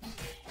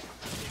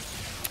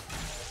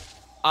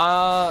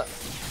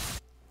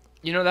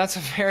 You know, that's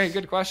a very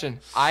good question.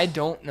 I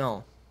don't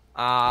know.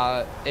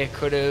 It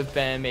could have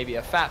been maybe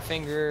a fat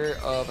finger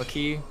of a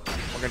key.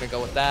 We're gonna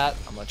go with that.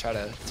 I'm gonna try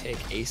to take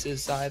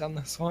Ace's side on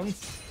this one.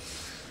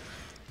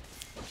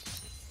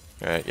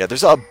 Alright, yeah,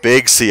 there's a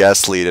big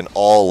CS lead in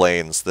all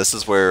lanes. This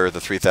is where the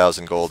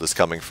 3,000 gold is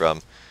coming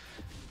from.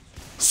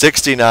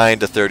 69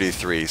 to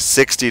 33,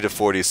 60 to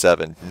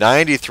 47,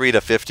 93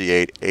 to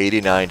 58,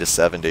 89 to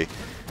 70.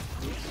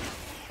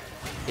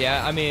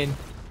 Yeah, I mean,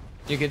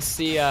 you can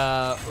see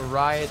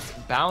Riot's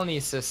bounty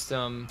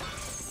system.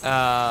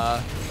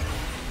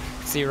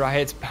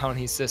 Riot's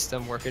bounty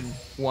system working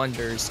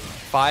wonders.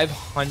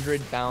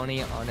 500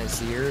 bounty on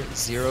Azir,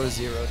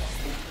 0-0.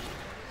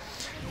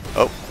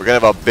 Oh, we're going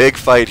to have a big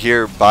fight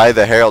here by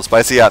the Herald.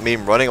 Spicy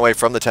meme running away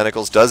from the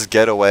tentacles, does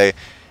get away.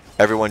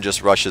 Everyone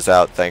just rushes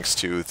out thanks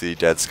to the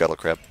dead Scuttle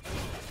Crab.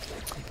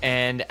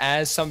 And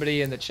as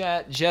somebody in the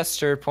chat,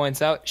 Jester,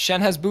 points out,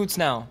 Shen has boots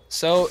now.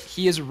 So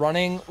he is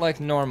running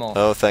like normal.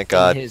 Oh, thank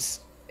God.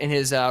 In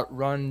his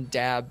run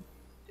dab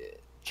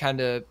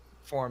kind of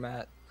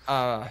format.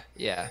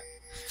 Yeah.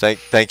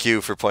 Thank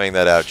you for pointing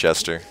that out,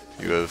 Jester.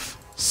 You have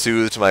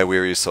soothed my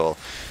weary soul.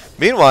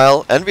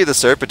 Meanwhile, Envy the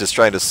Serpent is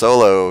trying to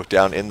solo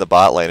down in the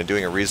bot lane and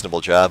doing a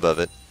reasonable job of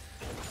it.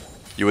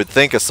 You would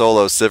think a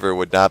solo Sivir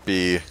would not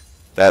be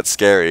that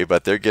scary,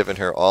 but they're giving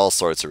her all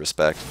sorts of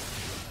respect.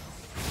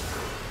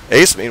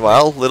 Ace,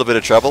 meanwhile, a little bit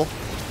of trouble.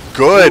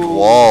 Good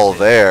wall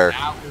there.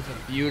 That was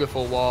a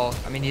beautiful wall.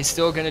 I mean, he's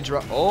still going to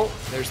drop. Oh,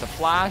 there's the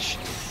flash.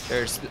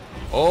 There's the,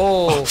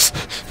 oh,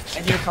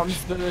 and here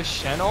comes the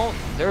Channel.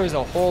 There is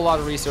a whole lot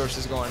of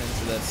resources going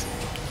into this.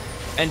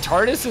 And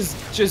Tardis is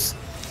just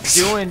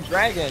doing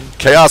Dragon.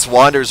 Chaos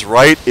wanders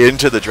right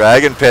into the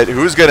Dragon Pit.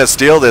 Who's going to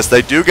steal this?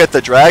 They do get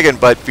the Dragon,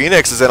 but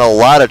Phoenix is in a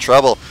lot of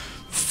trouble.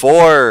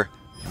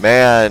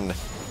 4-man.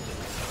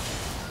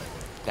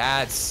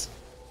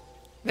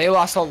 They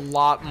lost a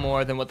lot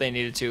more than what they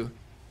needed to.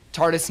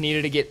 Tardis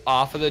needed to get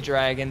off of the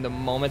Dragon the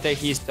moment that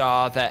he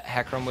saw that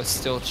Hecarim was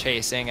still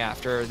chasing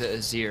after the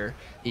Azir.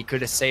 He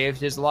could have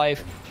saved his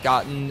life,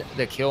 gotten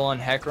the kill on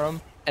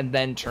Hecarim, and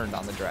then turned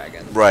on the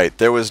Dragon. Right,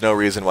 there was no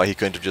reason why he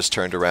couldn't have just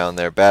turned around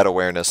there. Bad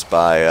awareness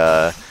by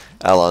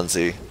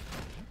Alonzi.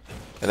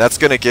 And that's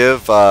going to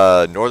give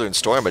Northern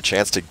Storm a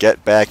chance to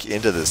get back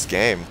into this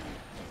game.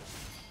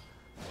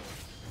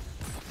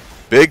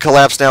 Big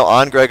collapse now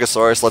on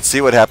Gregosaurus. Let's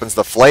see what happens.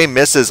 The flame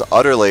misses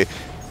utterly.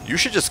 You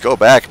should just go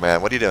back,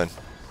 man. What are you doing?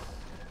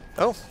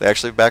 Oh, they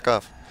actually back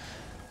off.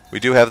 We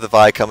do have the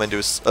Vi come in to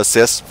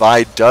assist.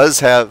 Vi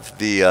does have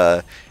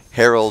the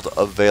Herald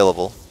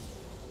available.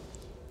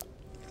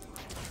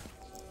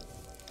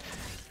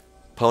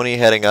 Pony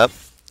heading up.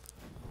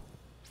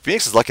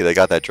 Phoenix is lucky they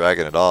got that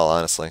dragon at all,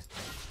 honestly.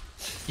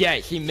 Yeah,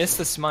 he missed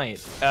the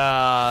smite.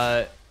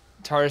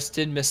 Taurus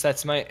did miss that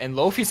smite, and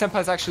Lofi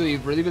Senpai's actually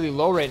really, really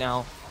low right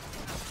now.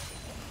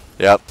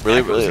 Yep,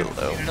 really, really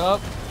low.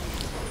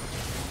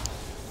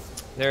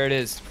 There it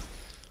is.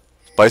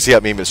 Spicy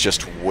Hat Meme is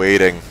just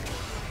waiting.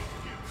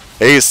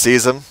 Ace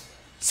sees him,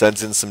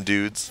 sends in some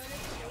dudes.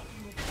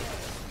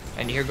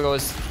 And here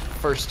goes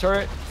first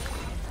turret.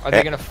 Are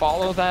they going to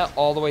follow that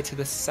all the way to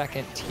the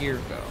second tier,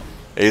 though?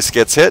 Ace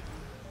gets hit,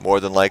 more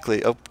than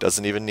likely. Oh,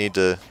 doesn't even need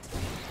to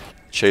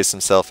chase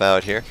himself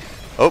out here.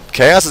 Oh,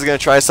 Chaos is going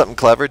to try something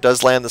clever.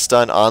 Does land the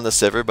stun on the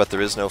Sivir, but there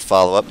is no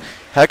follow-up.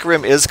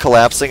 Hecarim is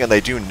collapsing, and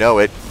they do know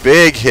it.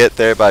 Big hit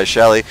there by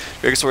Shelly.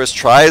 Gregosaurus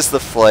tries the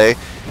flay.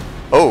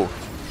 Oh,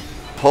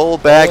 pull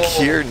back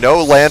here.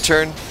 No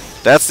lantern.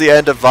 That's the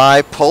end of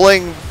Vi.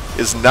 Pulling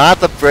is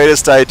not the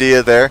greatest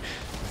idea there.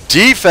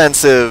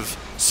 Defensive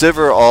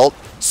Sivir ult.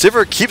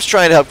 Sivir keeps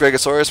trying to help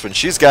Gregosaurus when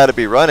she's got to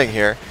be running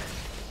here.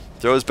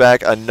 Throws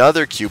back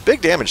another Q.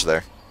 Big damage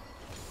there.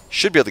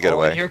 Should be able to get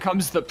away. And here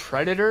comes the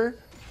Predator.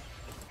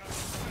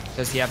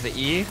 Does he have the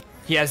E?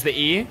 He has the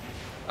E,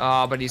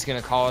 but he's going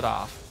to call it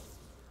off.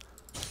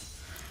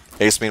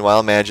 Ace,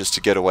 meanwhile, manages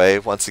to get away,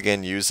 once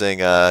again using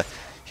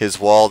his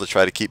wall to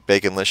try to keep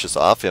Baconlicious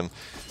off him.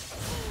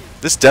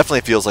 This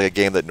definitely feels like a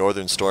game that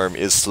Northern Storm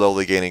is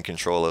slowly gaining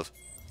control of.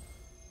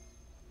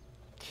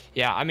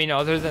 Yeah, I mean,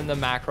 other than the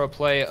macro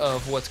play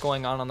of what's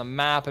going on the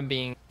map and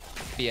being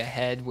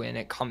ahead when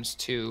it comes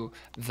to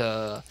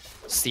the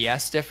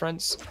CS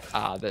difference,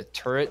 the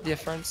turret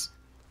difference,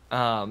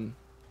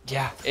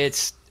 yeah,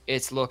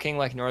 it's looking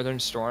like Northern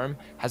Storm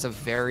has a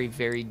very,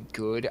 very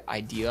good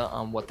idea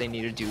on what they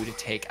need to do to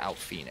take out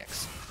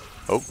Phoenix.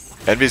 Oh,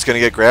 Envy's going to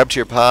get grabbed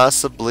here,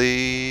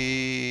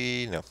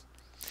 possibly. No.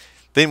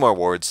 They need more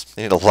wards.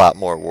 They need a lot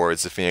more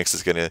wards if Phoenix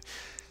is going to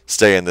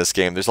stay in this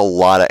game. There's a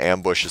lot of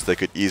ambushes they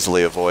could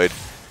easily avoid.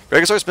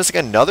 Gregosaurus missing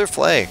another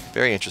flay.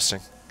 Very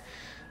interesting.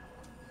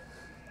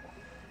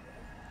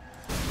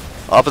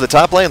 Up at the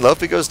top lane,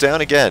 Lofi goes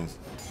down again.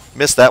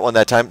 Missed that one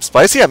that time.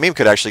 Spicy Hat Meme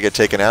could actually get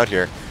taken out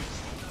here.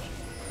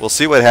 We'll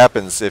see what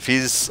happens. If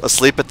he's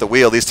asleep at the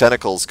wheel, these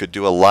tentacles could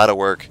do a lot of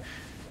work.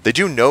 They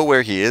do know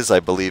where he is, I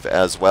believe,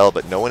 as well,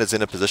 but no one is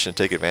in a position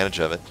to take advantage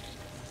of it.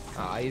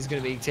 He's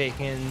going to be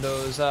taking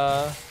those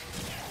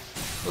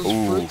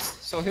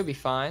fruits, so he'll be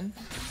fine.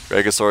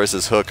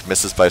 Gregosaurus' hook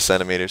misses by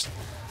centimeters.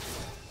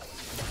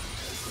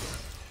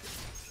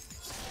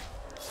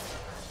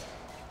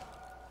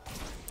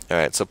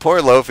 Alright, so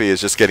poor Lofi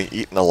is just getting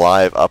eaten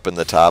alive up in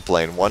the top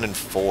lane. 1 and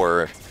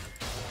 4.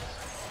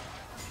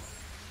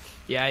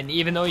 Yeah, and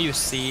even though you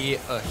see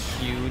a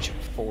huge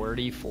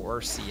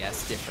 44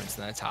 CS difference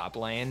in the top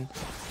lane,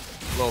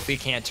 Lofi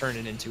can't turn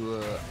it into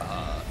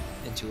a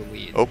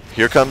lead. Oh,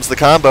 here comes the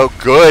combo.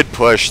 Good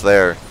push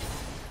there.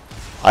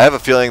 I have a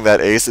feeling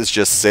that Ace is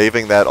just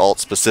saving that ult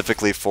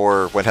specifically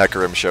for when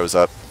Hecarim shows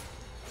up.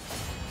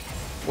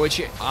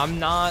 Which I'm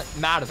not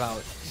mad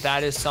about.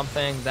 That is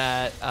something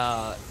that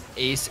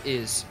Ace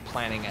is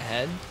planning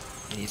ahead,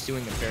 and he's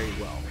doing it very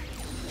well.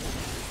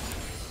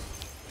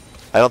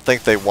 I don't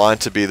think they want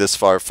to be this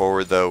far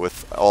forward, though,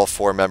 with all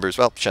 4 members.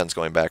 Well, Shen's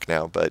going back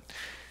now, but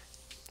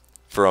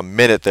for a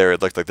minute there,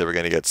 it looked like they were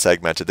going to get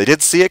segmented. They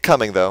did see it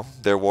coming, though.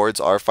 Their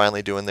wards are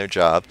finally doing their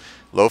job.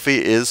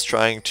 Lofi is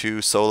trying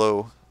to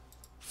solo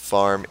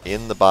farm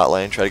in the bot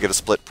lane, try to get a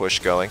split push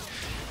going.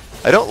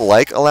 I don't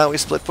like Alawi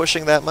split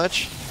pushing that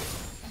much.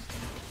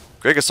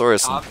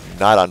 Gregosaurus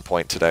not on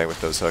point today with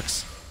those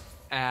hooks.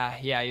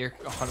 Yeah, you're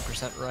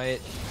 100%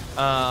 right.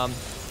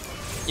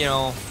 you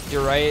know,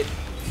 you're right.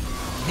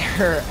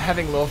 They're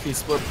having Lofi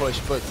split push,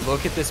 but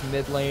look at this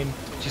mid lane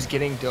just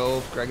getting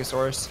dove.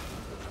 Gregosaurus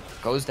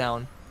goes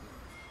down.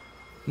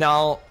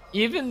 Now,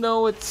 even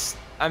though it's,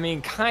 I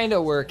mean, kind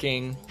of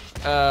working,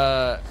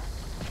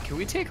 can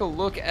we take a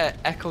look at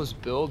Echo's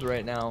build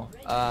right now?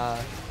 A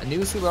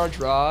needlessly large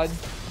rod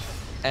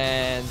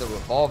and the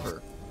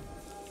revolver.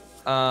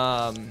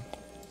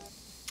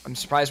 I'm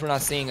surprised we're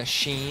not seeing a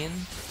Sheen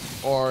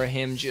or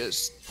him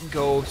just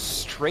go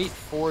straight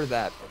for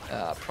that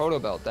proto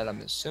belt that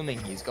I'm assuming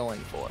he's going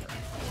for.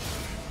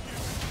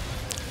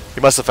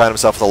 He must have found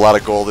himself with a lot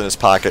of gold in his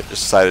pocket,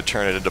 just decided to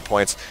turn it into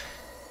points.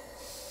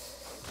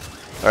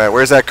 Alright,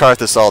 where's that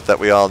Karthus ult that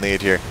we all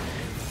need here?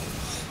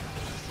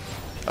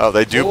 Oh,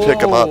 they do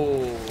pick him up.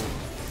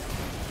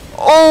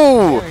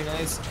 Oh! Very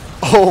nice.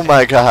 Oh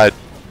my god.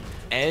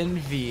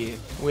 Envy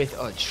with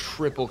a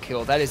triple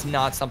kill. That is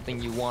not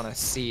something you want to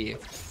see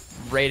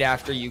right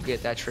after you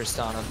get that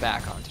Tristana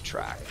back onto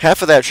track.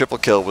 Half of that triple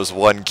kill was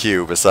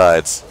 1Q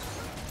besides.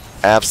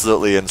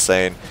 Absolutely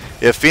insane.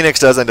 If Phoenix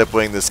does end up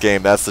winning this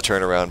game, that's the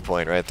turnaround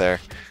point right there.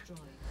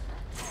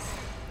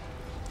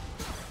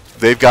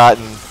 They've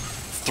gotten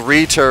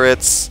 3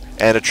 turrets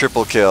and a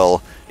triple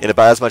kill in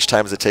about as much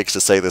time as it takes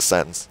to say this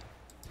sentence.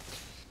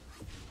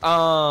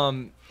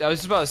 I was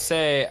just about to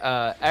say,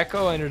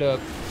 Echo ended up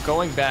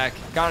going back,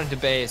 got into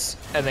base,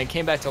 and then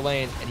came back to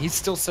lane, and he's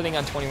still sitting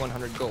on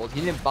 2,100 gold.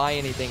 He didn't buy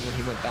anything when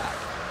he went back.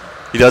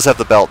 He does have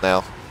the belt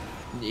now.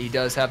 He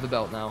does have the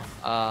belt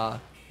now.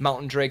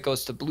 Mountain Drake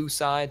goes to blue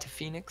side to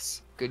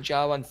Phoenix. Good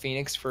job on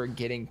Phoenix for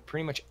getting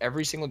pretty much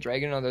every single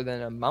dragon other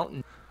than a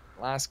mountain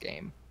last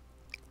game.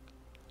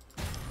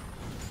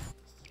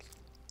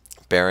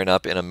 Baron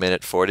up in a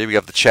minute 40. We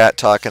have the chat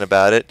talking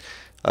about it.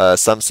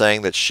 Some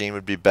saying that Sheen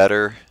would be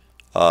better.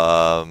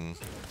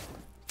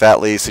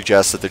 Fatley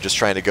suggests that they're just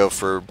trying to go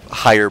for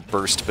higher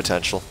burst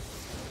potential.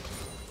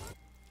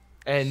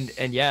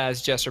 And yeah,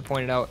 as Jester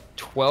pointed out,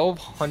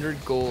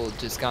 1,200 gold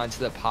just got into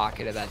the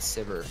pocket of that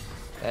Sivir.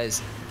 That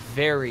is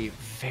very,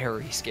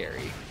 very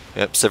scary.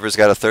 Yep, Sivir's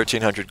got a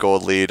 1,300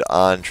 gold lead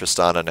on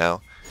Tristana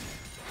now.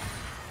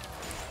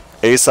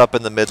 Ace up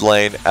in the mid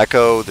lane.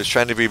 Echo, there's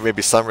trying to be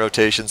maybe some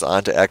rotations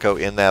onto Echo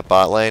in that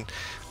bot lane.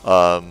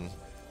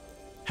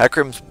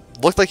 Hecarim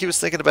looked like he was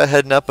thinking about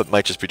heading up, but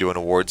might just be doing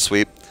a ward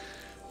sweep.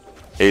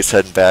 Ace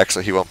heading back,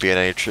 so he won't be in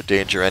any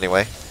danger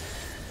anyway.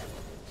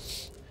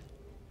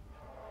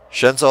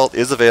 Shen's ult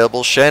is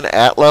available. Shen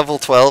at level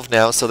 12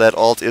 now, so that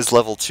ult is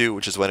level 2,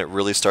 which is when it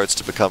really starts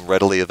to become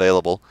readily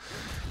available.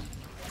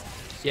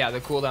 Yeah, the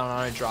cooldown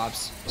on it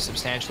drops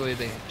substantially.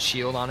 The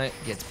shield on it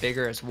gets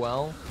bigger as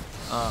well.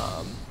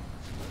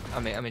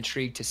 I'm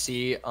intrigued to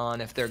see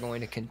on if they're going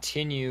to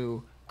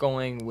continue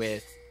going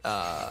with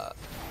the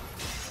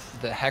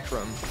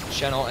Hecarim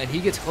Shen ult, and he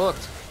gets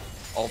hooked.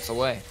 Ults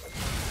away.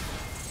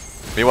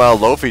 Meanwhile,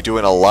 Lofi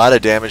doing a lot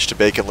of damage to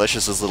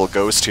Baconlicious' little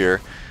ghost here.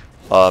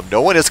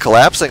 No one is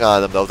collapsing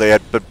on them, though. They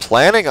had been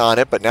planning on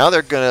it, but now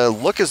they're going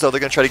to look as though they're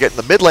going to try to get in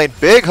the mid lane.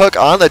 Big hook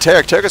on the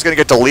Taric. Taric's going to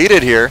get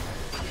deleted here.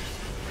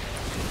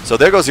 So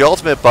there goes the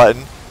ultimate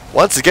button.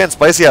 Once again,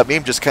 Spicy Hot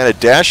Meme just kind of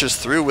dashes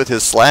through with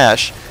his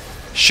slash.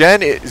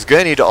 Shen is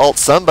going to need to ult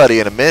somebody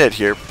in a minute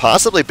here.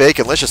 Possibly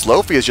Baconlicious.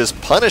 Lofi is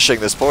just punishing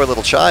this poor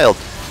little child.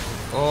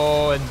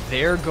 Oh, and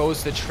there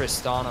goes the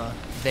Tristana.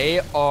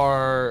 They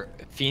are...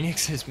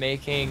 Phoenix is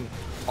making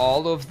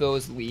all of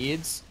those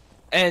leads,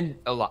 and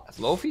a lot.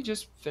 Lofi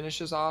just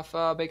finishes off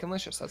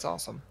Baconlicious. That's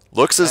awesome.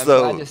 Looks as I'm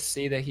though glad to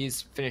see that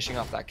he's finishing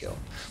off that kill.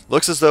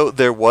 Looks as though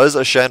there was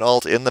a Shen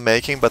ult in the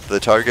making, but the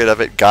target of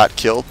it got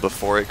killed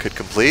before it could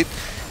complete.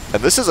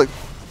 And this is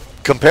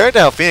compared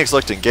to how Phoenix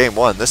looked in game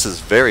 1, this is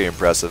very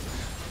impressive.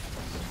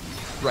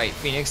 Right,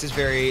 Phoenix is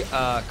very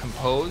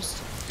composed.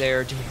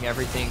 They're doing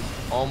everything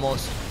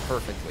almost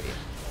perfectly.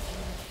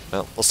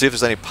 Well, we'll see if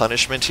there's any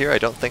punishment here. I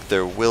don't think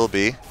there will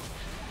be.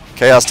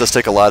 Chaos does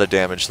take a lot of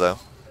damage, though.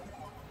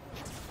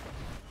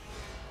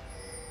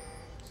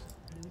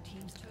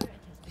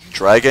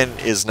 Dragon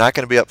is not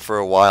going to be up for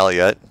a while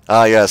yet.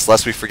 Ah, yes,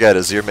 lest we forget,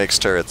 Azir makes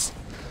turrets.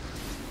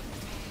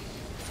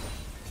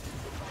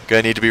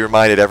 Gonna need to be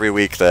reminded every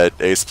week that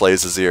Ace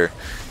plays Azir.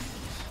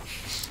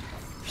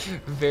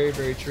 Very,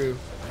 very true.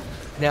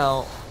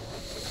 Now,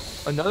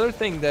 another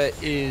thing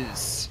that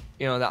is,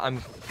 that I'm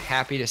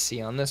happy to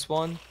see on this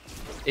one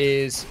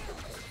is,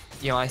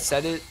 I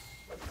said it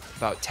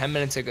about 10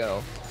 minutes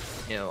ago,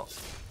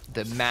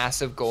 the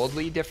massive gold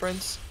lead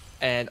difference,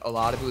 and a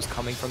lot of it was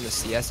coming from the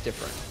CS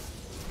difference.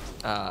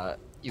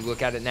 You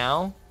look at it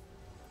now,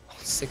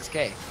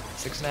 6K,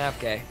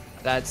 6.5K.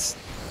 That's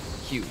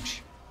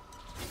huge.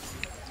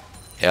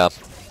 Yeah.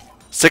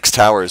 6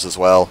 towers as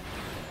well.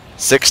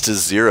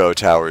 6-0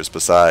 towers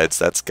besides.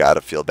 That's gotta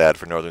feel bad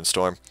for Northern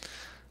Storm.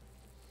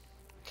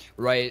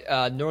 Right.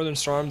 Northern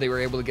Storm, they were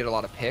able to get a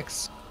lot of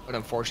picks, but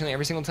unfortunately,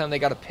 every single time they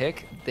got a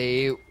pick,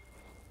 they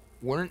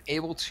weren't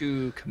able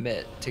to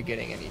commit to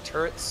getting any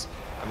turrets.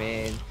 I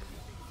mean,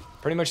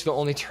 pretty much the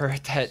only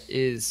turret that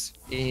is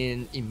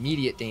in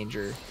immediate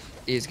danger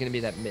is going to be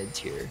that mid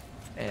tier.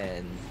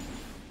 And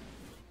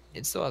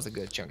it still has a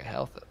good chunk of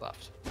health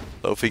left.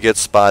 Lofi gets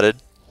spotted.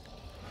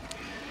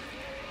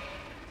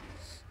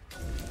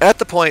 At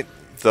the point,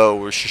 though,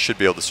 where she should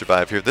be able to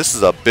survive here. This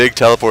is a big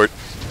teleport.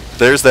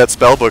 There's that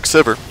spellbook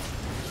Sivir.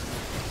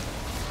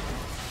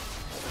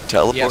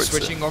 Teleports. Yeah,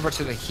 switching over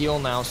to the heal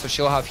now, so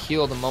she'll have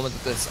heal the moment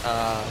that this,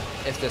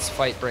 if this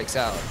fight breaks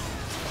out.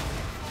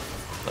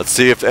 Let's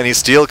see if any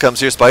steal comes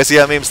here. Spicy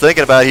Hot Meme's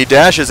thinking about it. He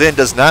dashes in,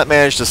 does not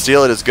manage to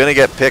steal it. Is going to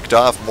get picked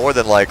off more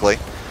than likely.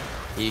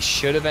 He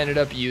should have ended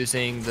up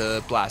using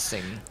the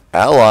blasting.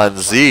 Alon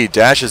Z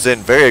dashes in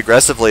very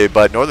aggressively,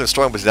 but Northern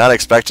Storm was not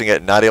expecting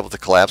it, not able to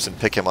collapse and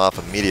pick him off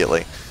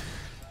immediately.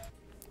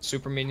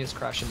 Super minions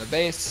crash in the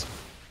base.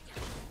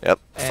 Yep.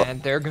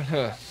 And they're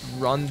gonna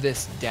run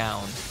this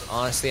down.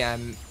 Honestly,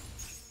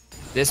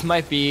 this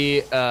might be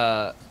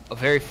a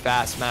very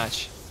fast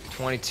match.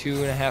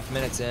 22.5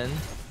 minutes in.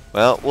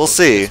 Well, we'll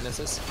see.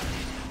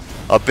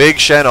 A big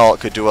Shen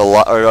ult could do a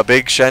lot, or a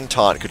big Shen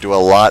taunt could do a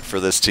lot for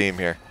this team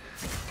here.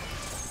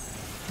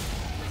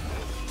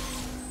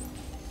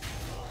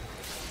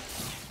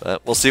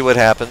 But we'll see what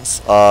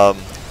happens.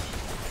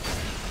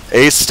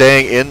 Ace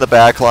staying in the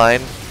back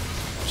line.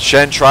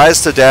 Shen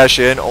tries to dash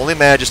in, only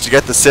manages to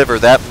get the Sivir.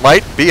 That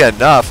might be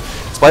enough.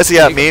 Spicy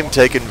Hot Meme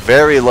taken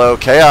very low.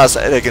 Chaos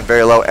taken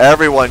very low.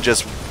 Everyone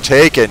just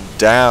taken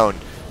down.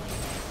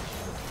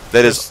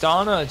 That is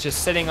Tristana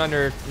just sitting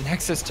under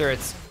Nexus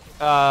turrets.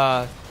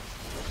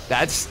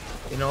 That's,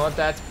 you know what,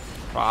 that's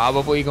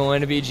probably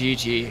going to be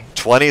GG.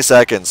 20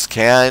 seconds.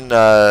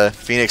 Can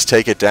Phoenix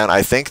take it down?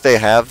 I think they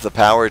have the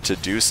power to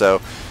do so.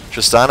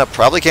 Tristana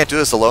probably can't do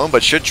this alone,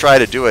 but should try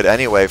to do it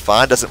anyway.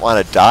 Fawn doesn't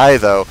want to die,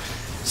 though.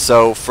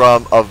 So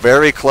from a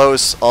very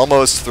close,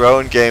 almost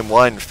thrown game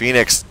 1,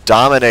 Phoenix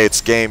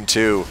dominates game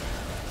 2.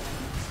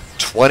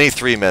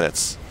 23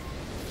 minutes.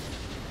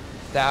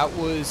 That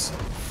was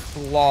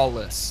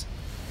flawless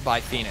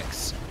by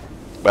Phoenix.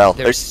 Well,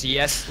 their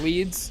CS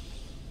leads,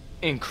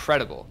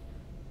 incredible.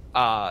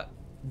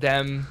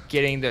 Them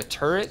getting the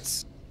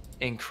turrets,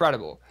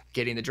 incredible.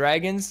 Getting the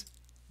dragons,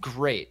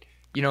 great.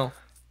 You know,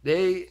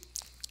 they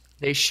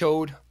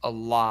showed a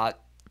lot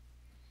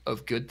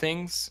of good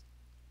things.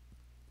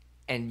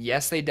 And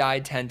yes, they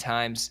died 10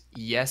 times.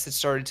 Yes, it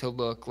started to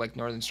look like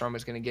Northern Storm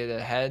was going to get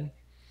ahead.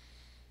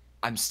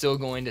 I'm still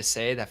going to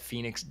say that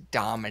Phoenix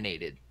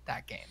dominated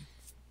that game.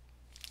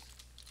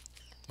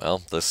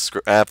 Well, the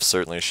scraps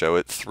certainly show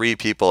it. 3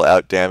 people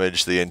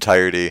outdamaged the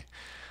entirety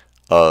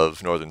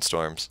of Northern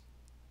Storms.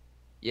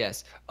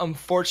 Yes.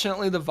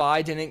 Unfortunately, the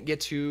Vi didn't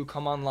get to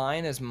come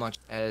online as much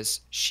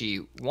as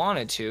she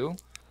wanted to.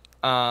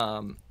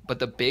 But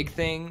the big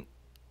thing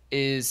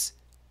is,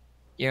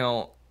 you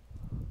know,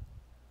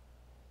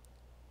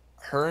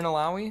 her and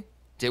Alawi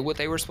did what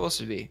they were supposed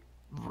to be.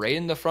 Right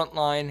in the front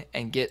line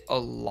and get a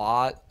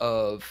lot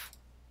of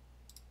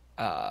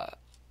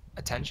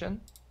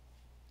attention.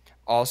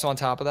 Also on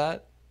top of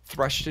that,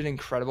 Thresh did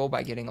incredible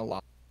by getting a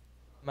lot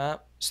of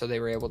map. So they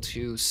were able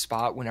to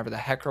spot whenever the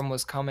Hecarim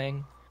was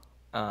coming.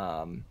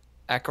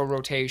 Echo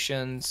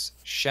rotations,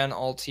 Shen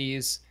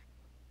ultis.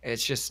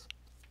 It's just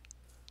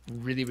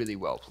really, really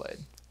well played.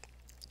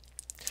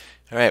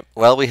 All right.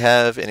 Well, we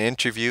have an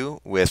interview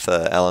with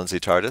Alan Z.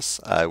 Tardis.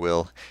 I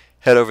will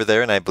head over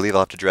there, and I believe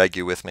I'll have to drag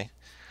you with me.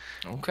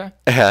 Okay.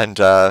 And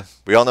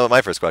we all know what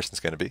my first question is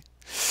going to be.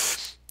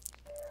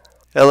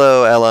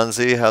 Hello, Alan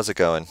Z. How's it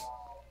going?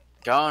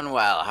 Going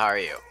well. How are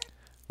you?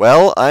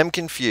 Well, I'm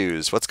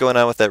confused. What's going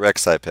on with that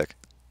Rek'Sai pick?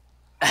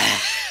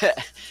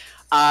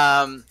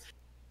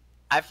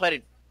 I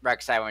played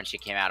Rek'Sai when she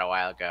came out a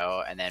while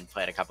ago, and then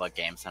played a couple of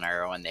games on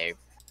her when they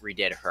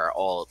redid her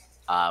ult.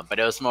 But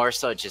it was more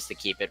so just to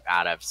keep it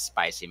out of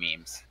Spicy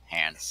Meme's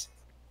hands.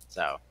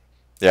 So.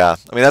 Yeah,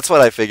 I mean that's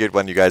what I figured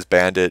when you guys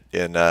banned it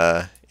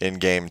in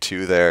game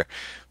 2 there.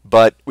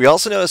 But we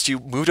also noticed you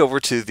moved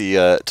over to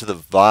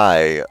the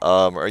Vi.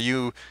 Are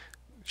you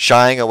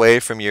shying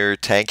away from your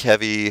tank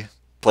heavy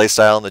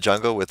playstyle in the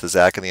jungle with the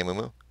Zac and the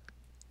Amumu?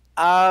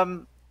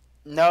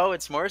 No,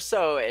 it's more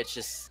so it's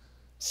just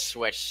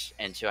switch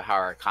into how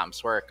our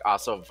comps work.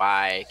 Also,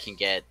 Vi can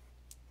get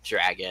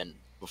Dragon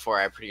before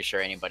I'm pretty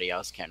sure anybody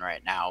else can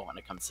right now when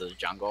it comes to the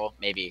jungle,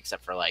 maybe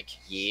except for like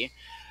Yi.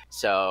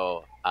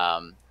 So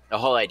the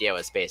whole idea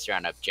was based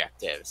around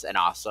objectives, and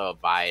also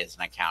Vi is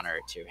an counter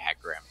to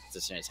Hecarim.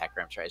 As soon as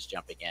Hecarim tries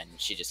jumping in,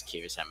 she just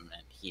Qs him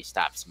and he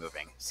stops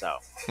moving. So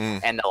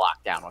and the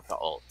lockdown with the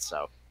ult.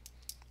 So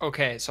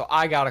okay, so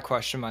I got a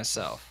question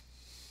myself.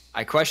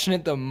 I questioned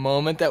it the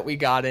moment that we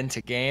got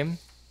into game.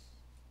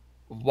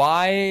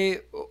 Why?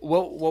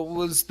 What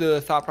was the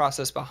thought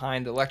process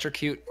behind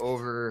Electrocute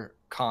over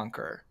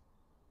Conquer?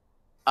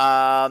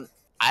 I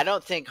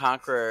don't think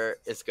Conqueror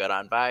is good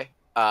on Vi.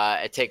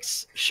 It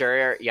takes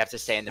sure you have to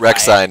stay in the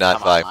Rek'Sai,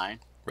 not Vi.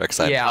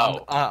 Rek'Sai. Yeah,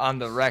 on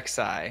the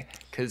Rek'Sai,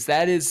 because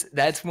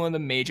that's one of the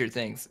major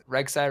things.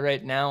 Rek'Sai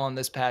right now on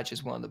this patch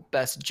is one of the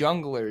best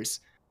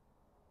junglers.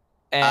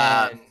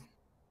 And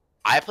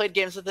I played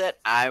games with it.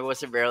 I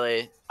wasn't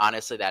really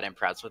honestly that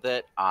impressed with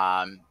it.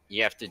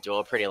 you have to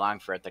duel pretty long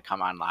for it to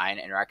come online.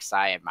 And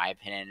Rek'Sai, in my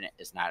opinion,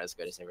 is not as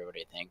good as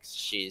everybody thinks.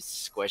 She's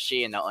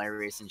squishy, and the only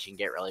reason she can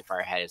get really far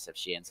ahead is if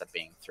she ends up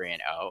being 3-0.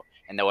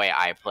 And the way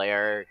I play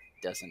her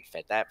doesn't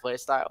fit that play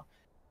style.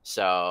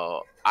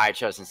 So I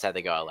chose instead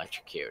to go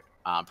Electrocute.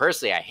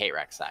 Personally, I hate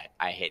Rek'Sai.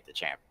 I hate the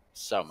champ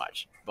so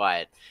much,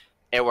 but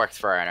it worked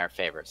for her in our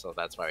favor, so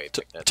that's why we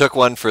picked it. Took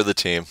one for the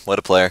team. What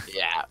a player.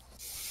 Yeah.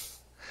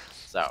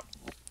 So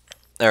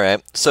All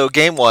right. So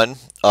game one,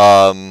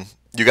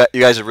 you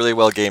guys are really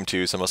well game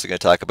two. So I'm mostly going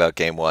to talk about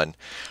game one.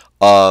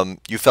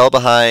 You fell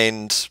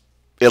behind,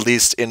 at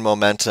least in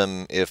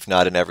momentum, if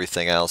not in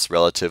everything else,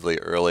 relatively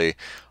early.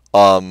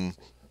 Um,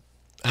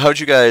 how'd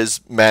you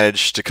guys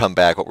manage to come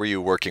back? What were you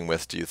working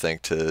with? Do you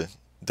think to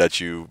that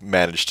you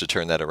managed to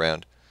turn that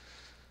around?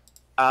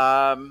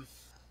 um,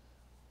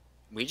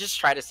 we just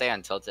try to stay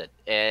untilted.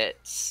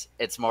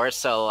 It's more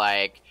so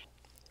like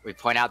we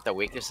point out the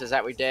weaknesses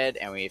that we did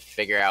and we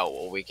figure out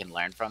what we can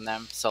learn from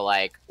them. So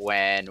like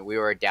when we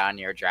were down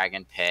near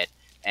Dragon Pit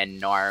and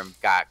Norm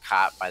got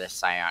caught by the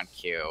Scion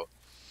Q,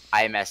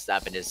 I messed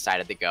up and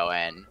decided to go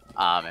in.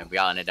 And we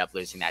all ended up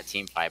losing that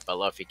team fight, but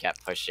Luffy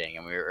kept pushing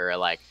and we were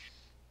like,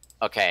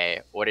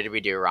 okay, what did we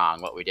do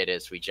wrong? What we did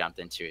is we jumped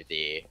into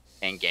the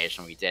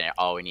engagement. We didn't.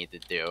 All we need to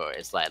do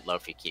is let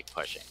Luffy keep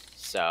pushing.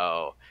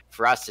 So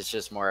for us, it's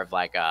just more of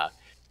like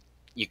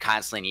you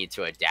constantly need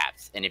to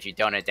adapt. And if you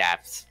don't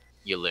adapt,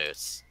 you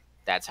lose.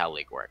 That's how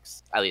League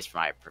works, at least from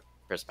my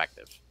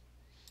perspective.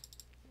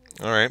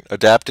 All right.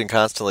 Adapting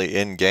constantly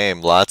in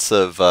game. Lots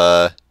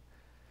of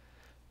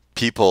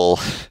people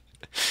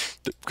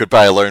could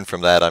probably learn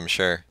from that, I'm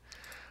sure.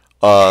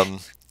 Um,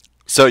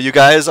 so you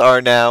guys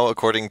are now,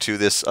 according to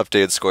this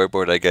updated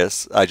scoreboard, I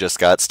guess I just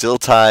got, still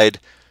tied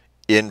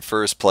in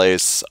first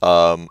place,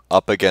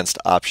 up against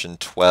option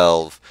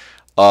 12.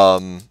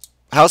 Um,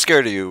 how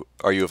scared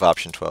are you of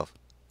option 12?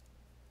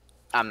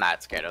 I'm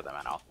not scared of them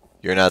at all.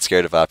 You're not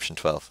scared of option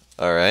 12.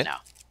 All right. No.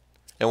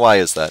 And why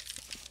is that?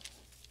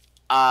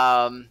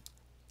 Um,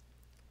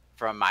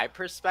 from my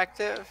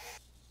perspective,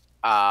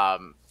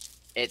 um,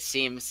 it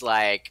seems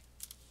like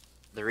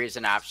the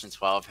reason option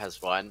 12 has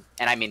won,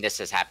 and I mean this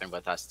has happened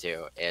with us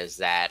too, is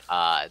that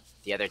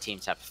the other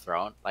teams have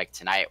thrown. Like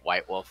tonight,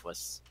 White Wolf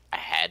was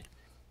ahead,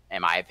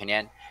 in my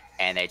opinion,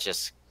 and they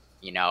just,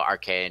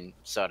 Arcane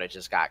Soda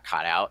just got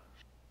caught out.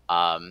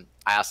 I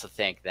also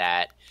think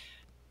that,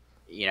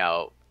 you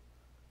know,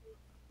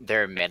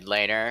 their mid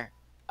laner,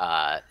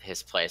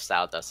 his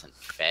playstyle doesn't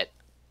fit.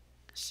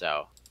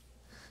 So,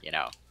 you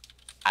know,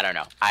 I don't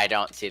know. I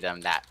don't see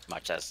them that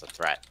much as a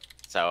threat.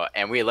 So,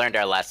 and we learned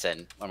our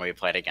lesson when we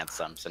played against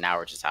them. So now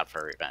we're just out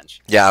for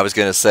revenge. Yeah, I was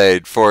going to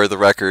say, for the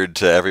record,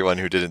 to everyone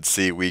who didn't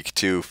see week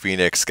 2,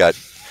 Phoenix got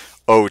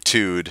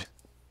 0-2'd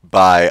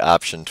by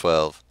option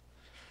 12.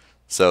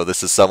 So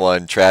this is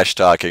someone trash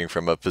talking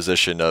from a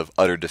position of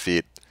utter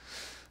defeat.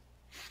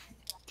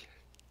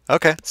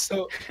 Okay.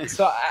 So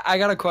I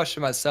got a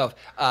question myself.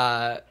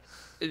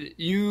 Did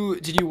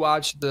you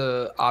watch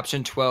the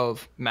option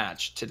 12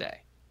 match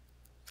today?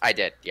 I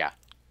did, yeah.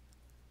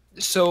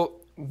 So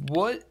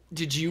what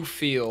did you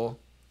feel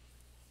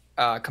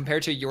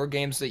compared to your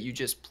games that you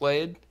just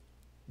played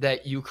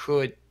that you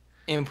could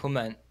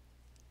implement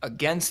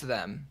against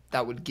them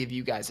that would give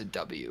you guys a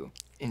W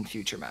in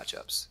future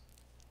matchups?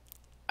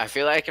 I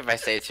feel like if I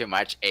say too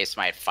much, Ace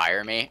might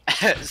fire me.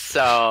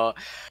 So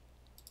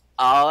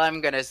all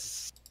I'm going to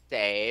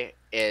say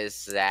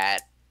is that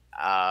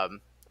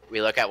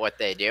we look at what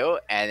they do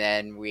and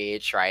then we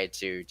try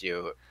to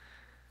do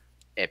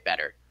it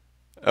better.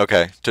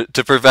 Okay.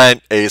 To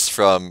prevent Ace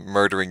from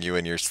murdering you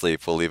in your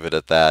sleep, we'll leave it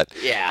at that.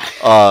 Yeah.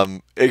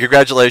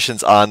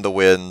 Congratulations on the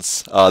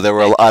wins. There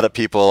were a lot of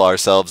people,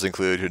 ourselves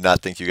included, who did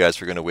not think you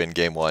guys were going to win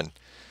game 1.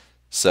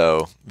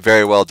 So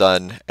very well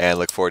done, and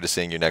look forward to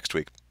seeing you next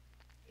week.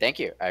 Thank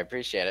you. I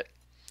appreciate it.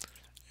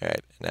 All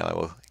right. Now I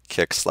will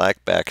kick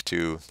Slack back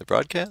to the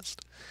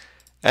broadcast,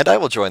 and I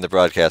will join the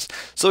broadcast.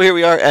 So here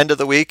we are, end of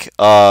the week.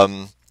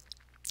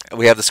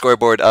 We have the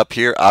scoreboard up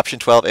here. Option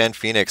 12 and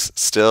Phoenix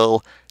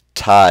still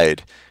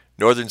tied.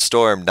 Northern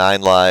Storm,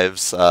 9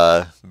 lives,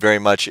 very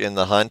much in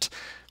the hunt.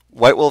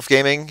 White Wolf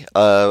Gaming,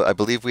 I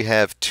believe we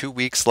have 2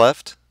 weeks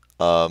left.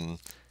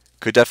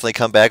 Could definitely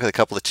come back with a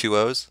couple of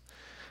 2-0s.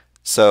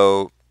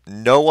 So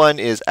no one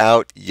is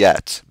out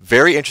yet.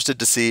 Very interested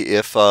to see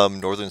if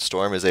Northern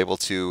Storm is able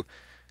to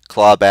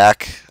claw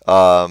back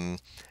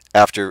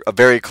after a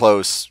very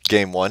close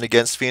game 1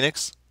 against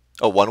Phoenix.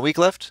 Oh, 1 week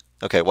left?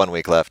 Okay, 1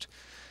 week left.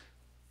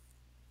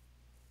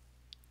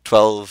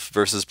 12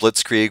 versus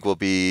Blitzkrieg will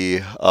be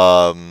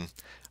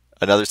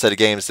another set of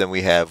games. Then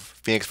we have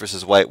Phoenix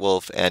versus White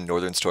Wolf and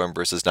Northern Storm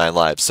versus 9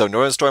 lives. So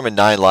Northern Storm and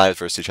 9 lives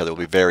versus each other will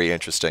be very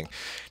interesting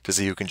to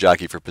see who can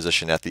jockey for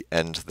position at the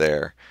end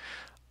there.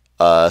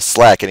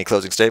 Slack, any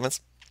closing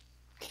statements?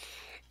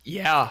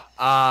 Yeah,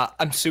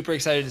 I'm super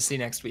excited to see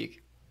next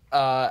week.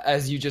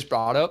 As you just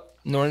brought up,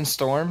 Northern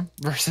Storm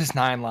versus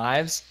 9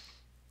 lives.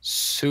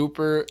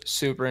 Super,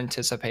 super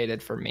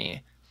anticipated for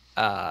me.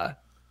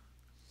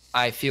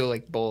 I feel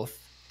like both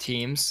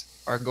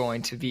teams are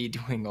going to be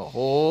doing a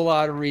whole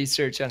lot of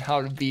research on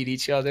how to beat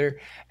each other,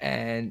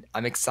 and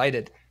I'm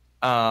excited.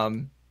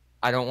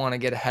 I don't want to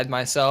get ahead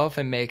myself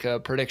and make a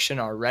prediction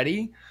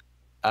already,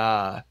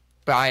 but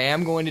I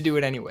am going to do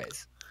it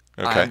anyways.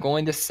 Okay. I'm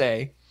going to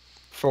say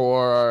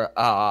for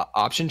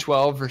option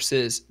 12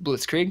 versus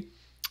Blitzkrieg,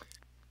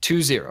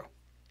 2-0.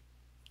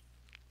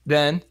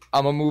 Then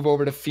I'm going to move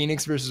over to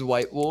Phoenix versus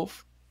White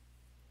Wolf.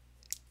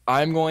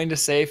 I'm going to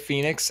say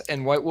Phoenix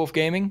and White Wolf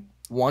Gaming,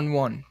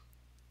 1-1.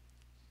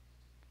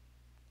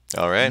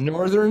 All right.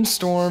 Northern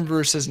Storm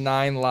versus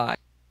 9 Lives.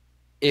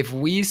 If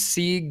we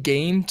see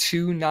game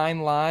 2 9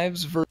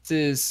 Lives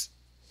versus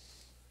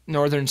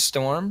Northern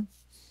Storm,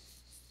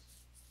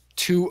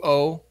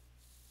 2-0,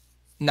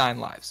 9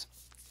 Lives.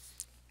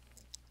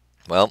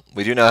 Well,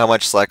 we do know how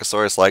much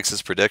Slackosaurus likes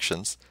his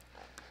predictions.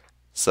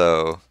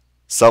 So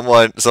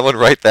someone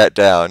write that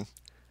down.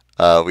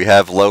 We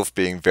have Loaf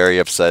being very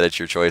upset at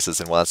your choices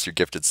and wants your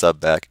gifted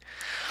sub back.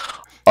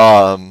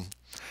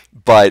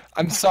 But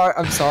I'm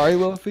sorry,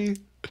 Wolfie.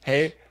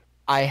 Hey,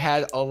 I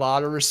had a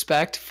lot of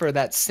respect for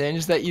that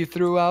singe that you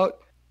threw out,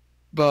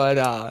 but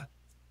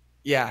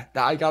yeah,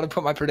 I got to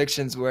put my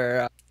predictions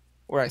where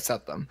I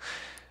set them.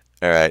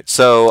 all right.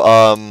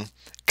 So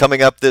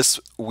coming up this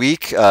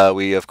week,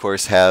 we of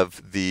course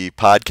have the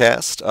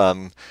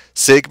podcast.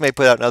 Sig may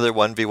put out another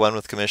 1v1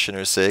 with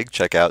Commissioner Sig.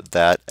 Check out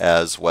that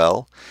as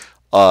well.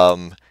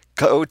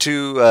 Go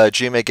to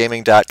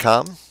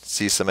gmagaming.com,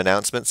 see some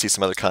announcements, see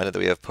some other content that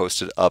we have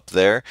posted up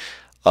there.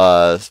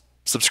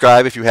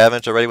 Subscribe if you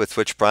haven't already with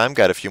Twitch Prime.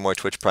 Got a few more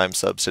Twitch Prime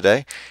subs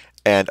today.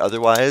 And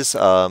otherwise,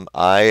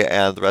 I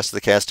and the rest of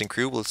the casting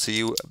crew will see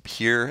you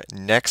here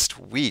next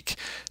week.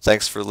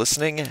 Thanks for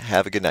listening.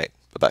 Have a good night.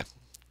 Bye-bye.